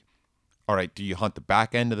it's like, all right, do you hunt the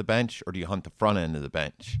back end of the bench or do you hunt the front end of the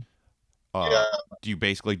bench? Yeah. Do you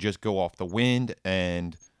basically just go off the wind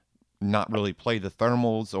and not really play the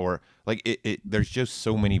thermals, or like there's just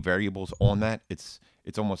so many variables on that. It's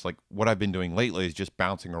almost like what I've been doing lately is just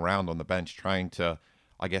bouncing around on the bench trying to,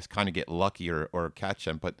 I guess, kind of get lucky or catch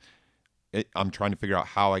them. But I'm trying to figure out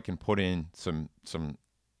how I can put in some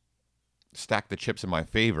stack the chips in my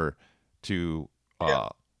favor to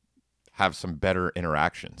have some better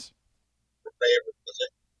interactions.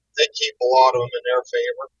 They keep a lot of them in their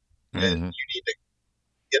favor, and Mm-hmm. you need to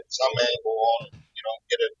get some angle on them.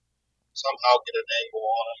 Somehow get an angle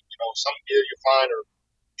on them. Some deer you find are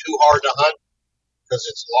too hard to hunt because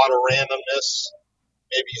it's a lot of randomness.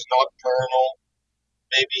 Maybe he's nocturnal.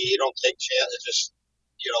 Maybe he don't take chances. It's just,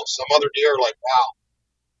 some other deer are like, wow,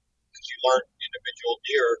 because you learn individual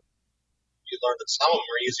deer, you learn that some of them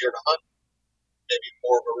are easier to hunt. Maybe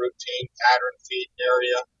more of a routine pattern feeding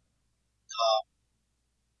area.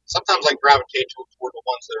 Sometimes I gravitate toward the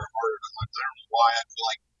ones that are harder to hunt. I don't know why. I feel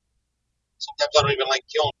like sometimes I don't even like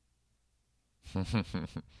killing.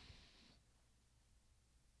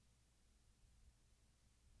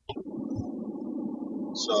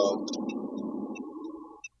 So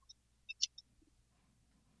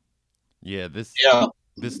Yeah, yeah,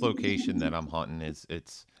 this location that I'm hunting is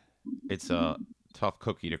it's a tough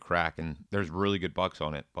cookie to crack, and there's really good bucks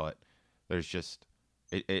on it, but there's just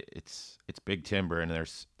it's big timber, and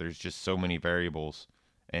there's just so many variables,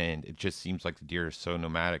 and it just seems like the deer are so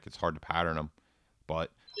nomadic. It's hard to pattern them.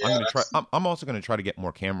 But I'm yeah, gonna try. I'm also gonna try to get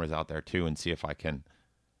more cameras out there too, and see if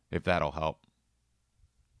that'll help.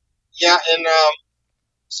 yeah, and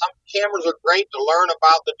some cameras are great to learn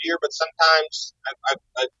about the deer, but sometimes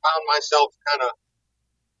I found myself kind of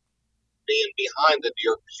being behind the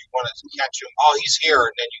deer because you want to catch him. Oh, he's here,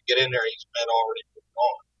 and then you get in there, he's been already moved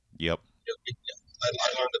on. Yep. I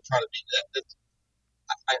learned to try to be that.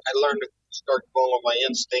 I learned to start going with my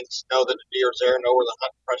instincts, know that the deer's there, know where the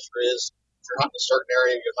hunt pressure is. If you're hunting a certain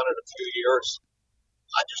area, you've hunted a few years,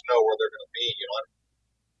 I just know where they're going to be.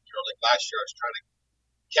 Like last year, I was trying to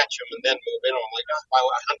catch them and then move in. I'm like, why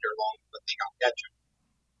would I hunt there long? I think I'll catch them.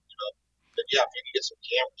 But yeah, if you can get some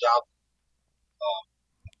cameras out,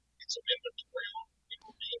 get some inventory on.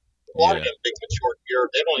 A lot of Yeah. them big mature deer,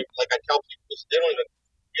 they don't even, like I tell people, they don't even.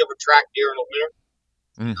 You ever track deer in the winter?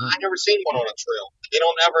 Mm-hmm. I never seen one on a trail. They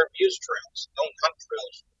don't ever use trails. They don't hunt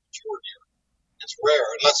trails for mature deer. It's rare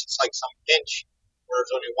unless it's like some pinch where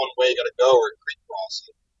there's only one way you got to go or a creek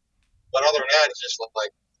crossing. But other than that, it's just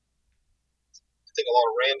like I think a lot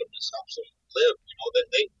of randomness helps them live. That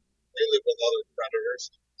they live with other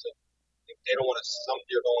predators. So they don't want to. Some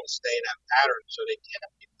deer don't want to stay in that pattern, so they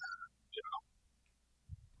can't be patterned.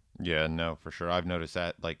 Yeah, no, for sure. I've noticed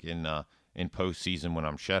that, like in postseason when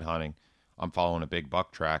I'm shed hunting, I'm following a big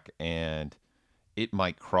buck track, and it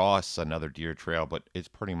might cross another deer trail, but it's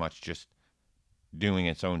pretty much just doing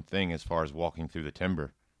its own thing as far as walking through the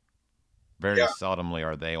timber. Very Yeah, seldomly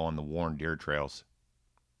are they on the worn deer trails.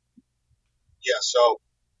 yeah. So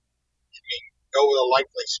I mean, go with a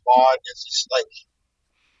likely spot. It's just like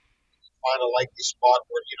find a likely spot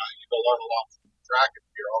where you can learn a lot from tracking.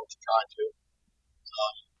 You're always trying to.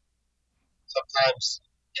 Um, Sometimes,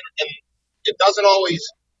 and it doesn't always.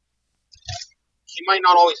 He might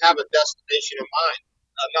not always have a destination in mind.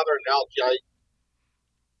 Another analogy I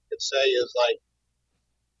could say is like,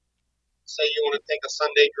 say you want to take a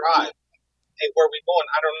Sunday drive. Hey, where are we going?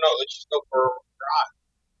 I don't know. Let's just go for a drive.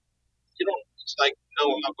 You don't. It's like,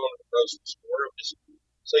 no, I'm not going to the grocery store.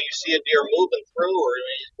 So you see a deer moving through, or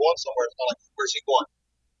he's going somewhere. It's not like, where's he going?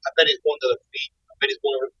 I bet he's going to the feet. I bet he's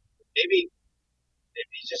going over. Maybe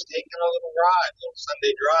he's just taking a little ride, a little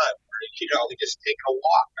Sunday drive, or he's just taking a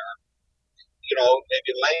walk, or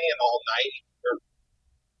maybe laying all night, or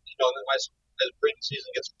as breeding season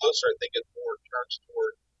gets closer, I think it more turns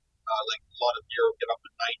toward like a lot of deer will get up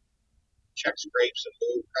at night, check scrapes, and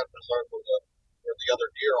move, kind of learn where the other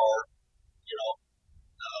deer are. You know,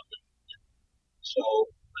 um, so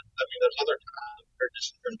I mean, there's other times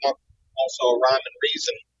there's not also a rhyme and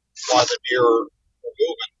reason why the deer are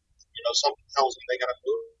moving. Something tells them they got to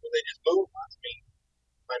move, or they just move. I mean,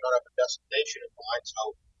 you might not have a destination in mind, so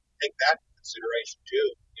take that into consideration too.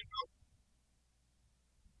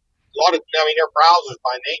 A lot of, I mean, they're browsers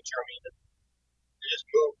by nature. I mean, they just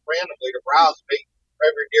move randomly to browse.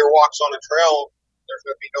 Every deer walks on a trail, there's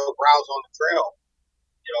going to be no browse on the trail.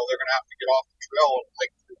 They're going to have to get off the trail and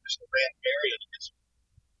hike through just a random area to get some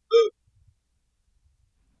food.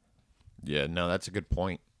 Yeah, no, that's a good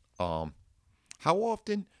point.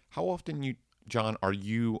 How often you John are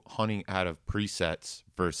you hunting out of presets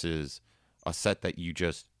versus a set that you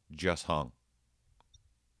just hung?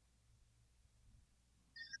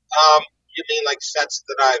 You mean like sets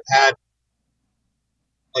that I've had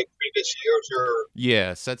like previous years, or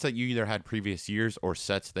Yeah, sets that you either had previous years or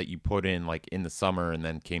sets that you put in like in the summer and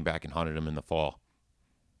then came back and hunted them in the fall.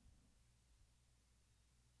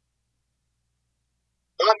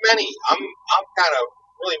 not many. I'm kind of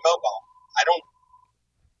really mobile. I don't.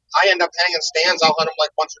 I end up hanging stands. I'll hunt them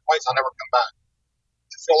like once or twice. I'll never come back.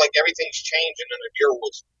 I feel like everything's changing in the deer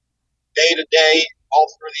woods day to day, all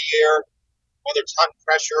through the year. Whether it's hunt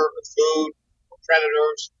pressure, or food, or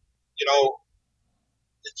predators, you know,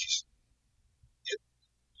 it's just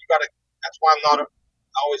you got to. That's why I'm not.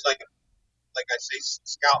 I always like I say,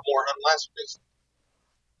 scout more, hunt less. Because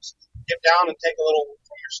get down and take a little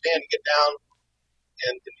from your stand, get down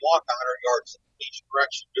and walk 100 yards in each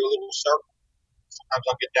direction, do a little circle.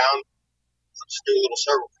 Sometimes I'll get down, I'll just do a little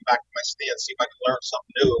circle, come back to my stand, see if I can learn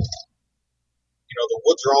something new. You know, the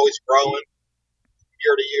woods are always growing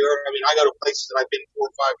year to year. I mean, I go to places that I've been 4 or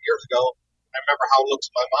 5 years ago. I remember how it looks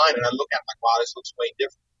in my mind, and I look at it like, wow, this looks way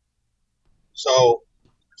different. So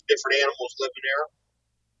there's different animals living there.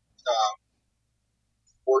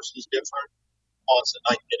 Horses different. Haunts at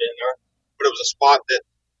night get in there. But it was a spot that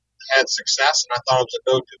had success, and I thought it was a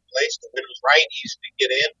go-to place. The wind was right, easy to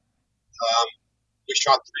get in. We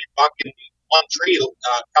shot 3 buck in one tree a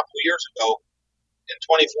couple of years ago in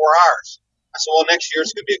 24 hours. I said, well, next year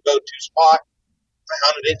it's going to be a go-to spot. I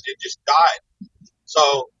hunted it, it just died.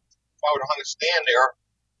 So if I would have hung a stand there,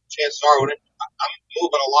 chances are I'm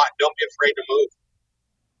moving a lot. Don't be afraid to move.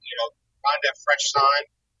 You know, find that fresh sign.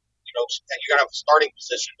 You know, you got to have a starting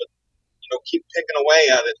position, but, you know, keep picking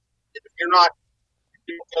away at it. If you don't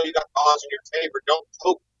feel you got the odds in your favor, don't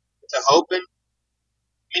hope. It's a hoping.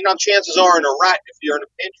 I mean, now chances are in a rut, if you're in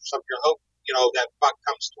a pinch or something, you're hoping, you know, that buck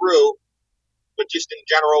comes through. But just in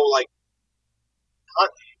general, like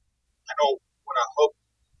hunting, I don't want to hope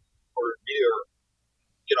for a deer,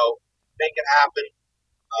 you know, make it happen.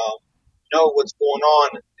 Know what's going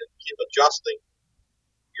on and keep adjusting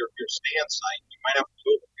your stand site. You might have to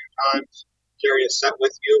move a few times, carry a set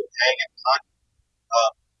with you, hang it, hunt.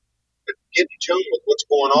 But get in tune with what's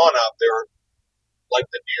going on out there, like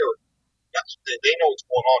the deer. They know what's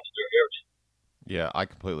going on in their area. Yeah, I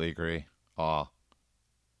completely agree. I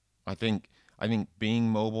think being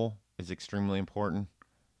mobile is extremely important.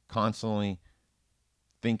 Constantly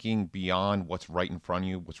thinking beyond what's right in front of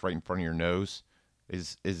you, what's right in front of your nose,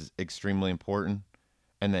 is extremely important.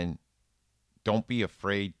 And then don't be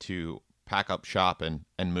afraid to pack up shop and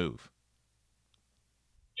move.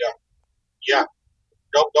 Yeah.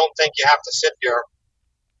 Don't think you have to sit there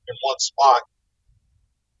in one spot.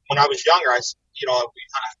 When I was younger, I was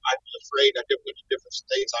afraid. I went to different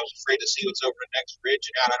states. I was afraid to see what's over the next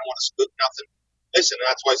ridge, and I don't want to spook nothing. Listen,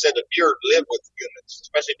 that's why I said the deer live with humans,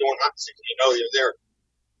 especially during hunting season. You know,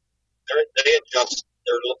 they adjust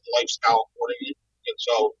their lifestyle accordingly. And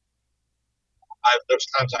so there's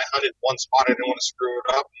times I hunted one spot, I didn't want to screw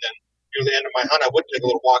it up, and then near the end of my hunt, I would take a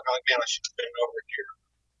little walk. I'm like, man, I should have been over here.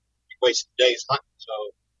 You wasted days hunting. So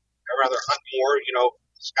I'd rather hunt more, you know,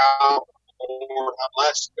 scout more, hunt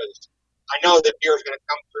less, because I know that deer is going to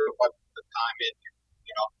come through if I put the time in,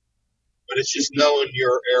 you know. But it's just knowing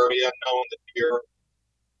your area, knowing the deer, and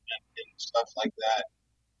stuff like that.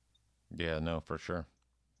 Yeah, no, for sure.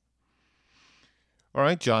 All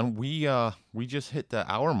right, John, we just hit the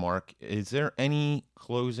hour mark. Is there any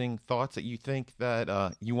closing thoughts that you think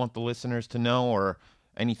that you want the listeners to know, or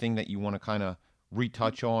anything that you want to kind of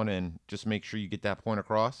retouch on and just make sure you get that point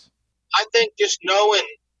across? I think just knowing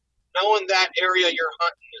that area you're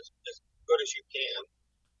hunting as good as you can.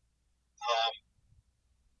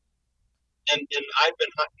 And I've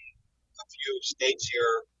been hunting a few states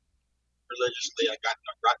here religiously. I got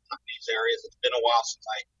hunting these areas. It's been a while since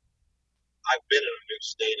I've been in a new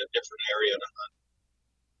state, a different area to hunt.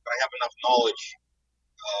 But I have enough knowledge.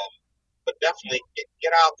 But definitely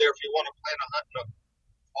get out there if you want to plan on hunting a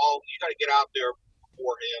fall. You got to get out there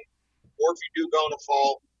beforehand. Or if you do go in the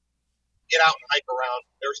fall, get out and hike around.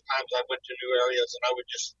 There's times I went to new areas and I would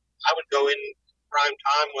go in prime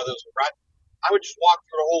time, whether it was a rut. I would just walk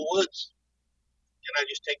through the whole woods and I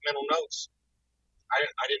just take mental notes. I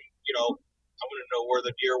didn't, you know, I wouldn't know where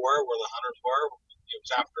the deer were, where the hunters were. It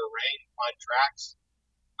was after rain, find tracks.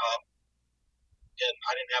 And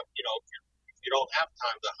I didn't have, you know, if you don't have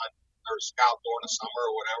time to hunt or scout during the summer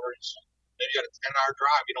or whatever, maybe you got a 10-hour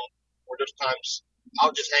drive. You don't, or there's times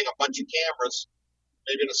I'll just hang a bunch of cameras,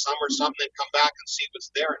 maybe in the summer or something, and come back and see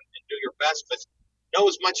what's there and do your best. But know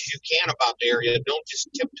as much as you can about the area. Don't just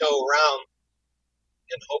tiptoe around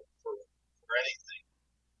and hope for anything.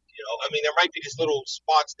 You know, I mean, there might be these little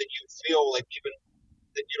spots that you feel like even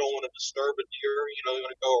that you don't want to disturb a deer. You know, you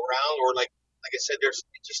want to go around, or like I said, there's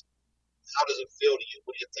just how does it feel to you?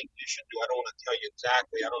 What do you think you should do? I don't want to tell you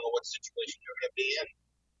exactly. I don't know what situation you're going to be in,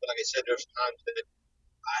 but like I said, there's times that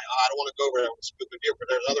I don't want to go over there with spook a deer. But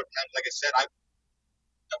there's other times, like I said, I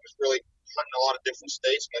was really hunting a lot of different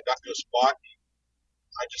states, and I got to a spot, and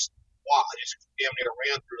I just damn near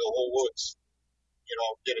ran through the whole woods. You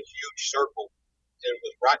know, did a huge circle, and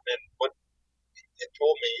was rutting. And what it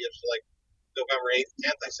told me is like November 8th,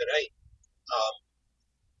 10th. I said, hey,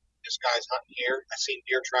 this guy's hunting here. I seen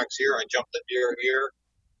deer tracks here. I jumped the deer here.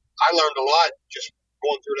 I learned a lot just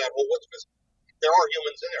going through that whole woods because there are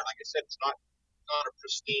humans in there. Like I said, it's not a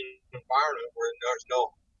pristine environment where there's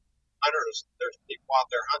no hunters. There's people out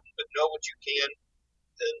there hunting, but know what you can,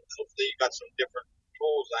 and hopefully you got some different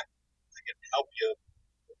tools that can help you.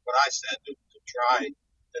 What I said to try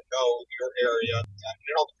to know your area.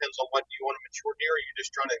 It all depends on what you want to mature deer. You're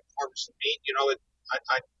just trying to harvest the meat. I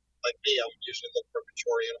like me. I would usually look for a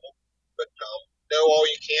mature animal, but know all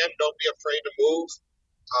you can. Don't be afraid to move.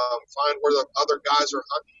 Find where the other guys are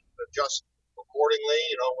hunting. Adjust accordingly.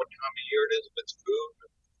 What time of year it is. If it's food,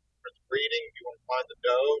 if it's breeding, if you want to find the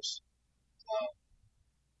does. Um,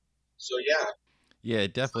 so yeah, Yeah,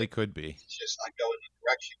 it definitely could be. it's just I go in the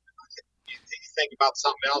direction. You think about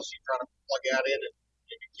something else, you try to plug that in, and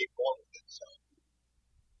you keep going with it. So,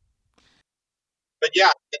 but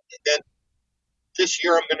yeah, and then this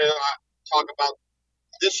year I'm going to talk about.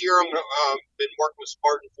 This year I'm going to been working with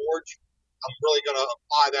Spartan Forge. I'm really going to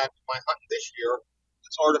apply that to my hunting this year.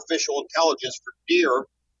 It's artificial intelligence for deer.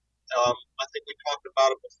 I think we talked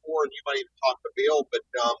about it before, and you might even talk to Bill, but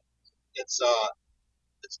it's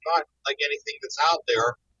not like anything that's out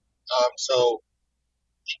there. So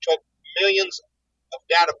he took millions of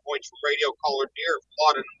data points from radio collared deer,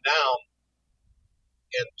 plotted them down,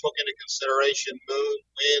 and took into consideration moon,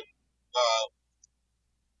 wind,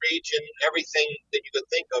 region, everything that you could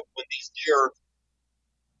think of when these deer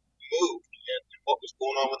moved and what was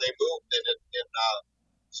going on when they moved.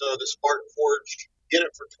 So the Spartan Forge, get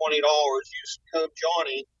it for $20. Use code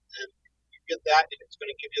Johnny, and you get that, and it's going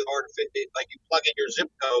to give you the artificial. Like you plug in your zip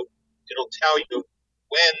code, it'll tell you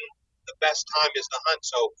when the best time is to hunt.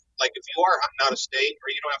 So, like if you are hunting out of state or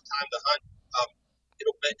you don't have time to hunt,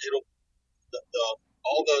 it'll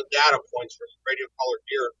all the data points from radio collared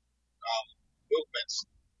deer movements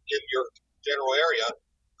in your general area,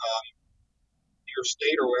 your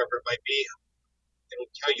state or whatever it might be. It'll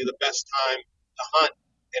tell you the best time to hunt,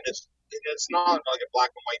 and it's not like a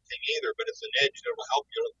black and white thing either, but it's an edge that will help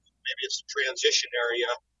you. Maybe it's a transition area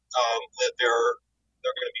that they're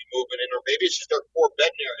going to be moving in, or maybe it's just their core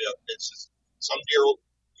bedding area. It's just some deer will,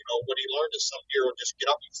 what he learned is some deer will just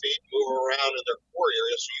get up and feed, move around in their core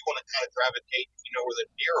area. So you want to kind of gravitate, if you know where the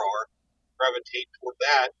deer are, gravitate toward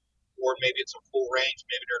that. Or maybe it's a full range.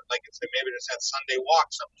 Maybe they're like I said, maybe it's that Sunday walk.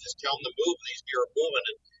 Something just tell them to move. These deer are moving,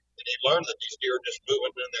 and he learned that these deer are just moving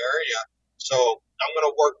in the area. So I'm going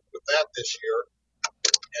to work with that this year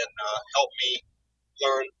and help me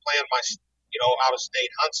plan my out of state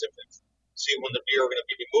hunts and see when the deer are going to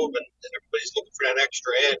be moving. And everybody's looking for that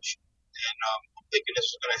extra edge. And I'm thinking this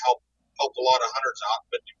is going to help a lot of hunters out.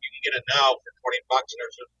 But if you can get it now for $20,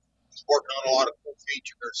 and it's working on a lot of cool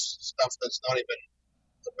features, stuff that's not even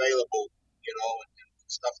available, and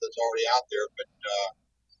stuff that's already out there. But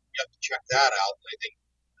you have to check that out. I think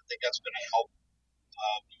that's going to help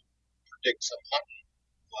predict some hunting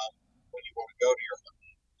when you want to go to your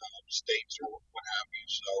hunting states or what have you.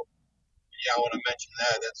 So yeah, I want to mention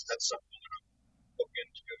that. That's something I'm going to look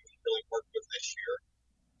into and really work with this year.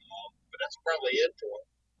 But that's probably it for it.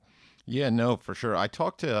 Yeah, no, for sure. I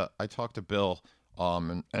talked to Bill,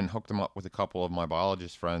 and hooked him up with a couple of my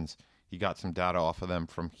biologist friends. He got some data off of them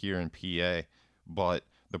from here in PA, but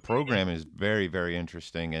the program is very, very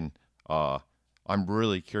interesting, and I'm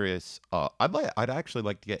really curious. I'd actually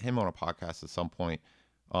like to get him on a podcast at some point,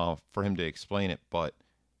 for him to explain it. But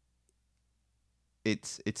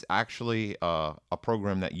it's actually a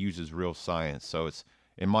program that uses real science. So it's,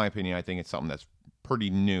 in my opinion, I think it's something that's pretty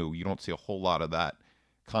new. You don't see a whole lot of that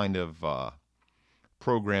kind of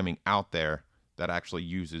programming out there that actually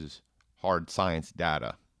uses hard science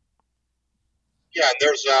data. Yeah, and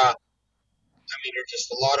there's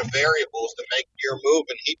just a lot of variables to make deer move,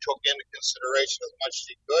 and he took into consideration as much as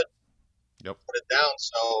he could. Yep. Put it down.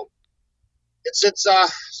 So it's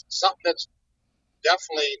something that's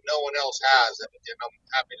definitely no one else has, and I'm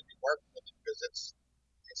happy to be working with it because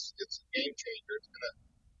it's a game changer.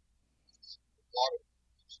 It's a lot of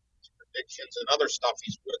predictions and other stuff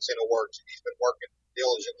he's puts into works, and he's been working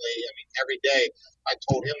diligently. I mean, every day I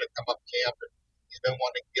told him to come up camp, and he's been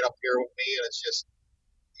wanting to get up here with me, and it's just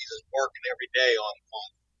he's just working every day on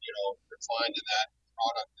refining that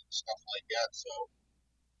product and stuff like that. So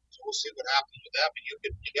we'll see what happens with that. But you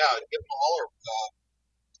could give him a holler.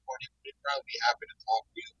 He'd probably be happy to talk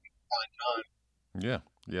to you if you can find time.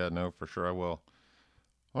 Yeah, no, for sure I will.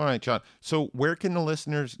 All right, John. So where can the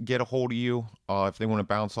listeners get a hold of you if they want to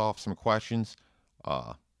bounce off some questions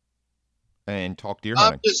and talk deer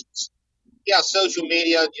hunting? Social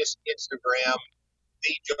media, just Instagram,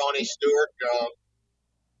 the Johnny Stewart.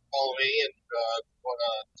 Follow me and want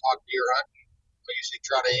to talk deer hunting. I usually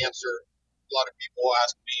try to answer. A lot of people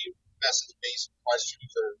message me some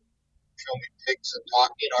questions or show me pics and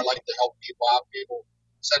talk. I like to help people out. People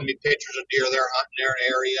send me pictures of deer they're hunting in their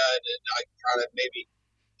area, and I try to maybe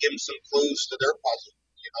give them some clues to their puzzle.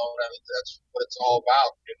 That's what it's all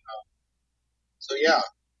about. So yeah,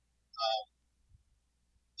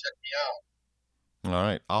 check me out. All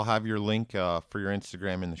right. I'll have your link for your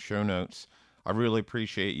Instagram in the show notes. I really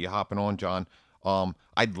appreciate you hopping on, John.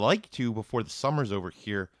 I'd like to, before the summer's over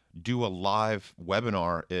here, do a live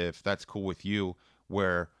webinar, if that's cool with you,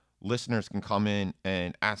 where listeners can come in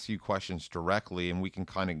and ask you questions directly, and we can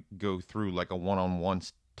kind of go through like a one-on-one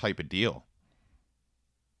type of deal.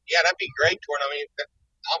 Yeah, that'd be great, Torn.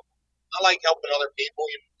 I like helping other people,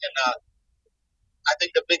 and I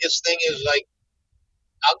think the biggest thing is like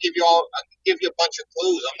I can give you a bunch of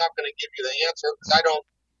clues. I'm not going to give you the answer because I don't,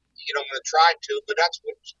 I'm going to try to, but that's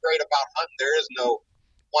what's great about hunting. There is no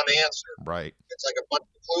one answer. Right. It's like a bunch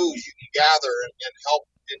of clues you can gather and help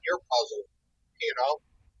in your puzzle, you know?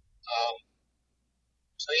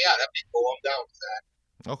 So yeah, that'd be cool. I'm down with that.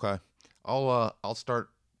 Okay. I'll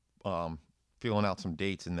start filling out some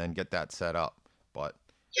dates and then get that set up. But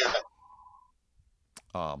Yeah.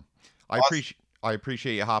 I Awesome.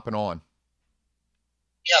 appreciate you hopping on.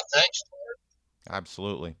 Yeah, thanks, Torn.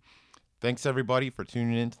 Absolutely. Thanks everybody for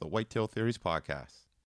tuning in to the Whitetail Theories podcast.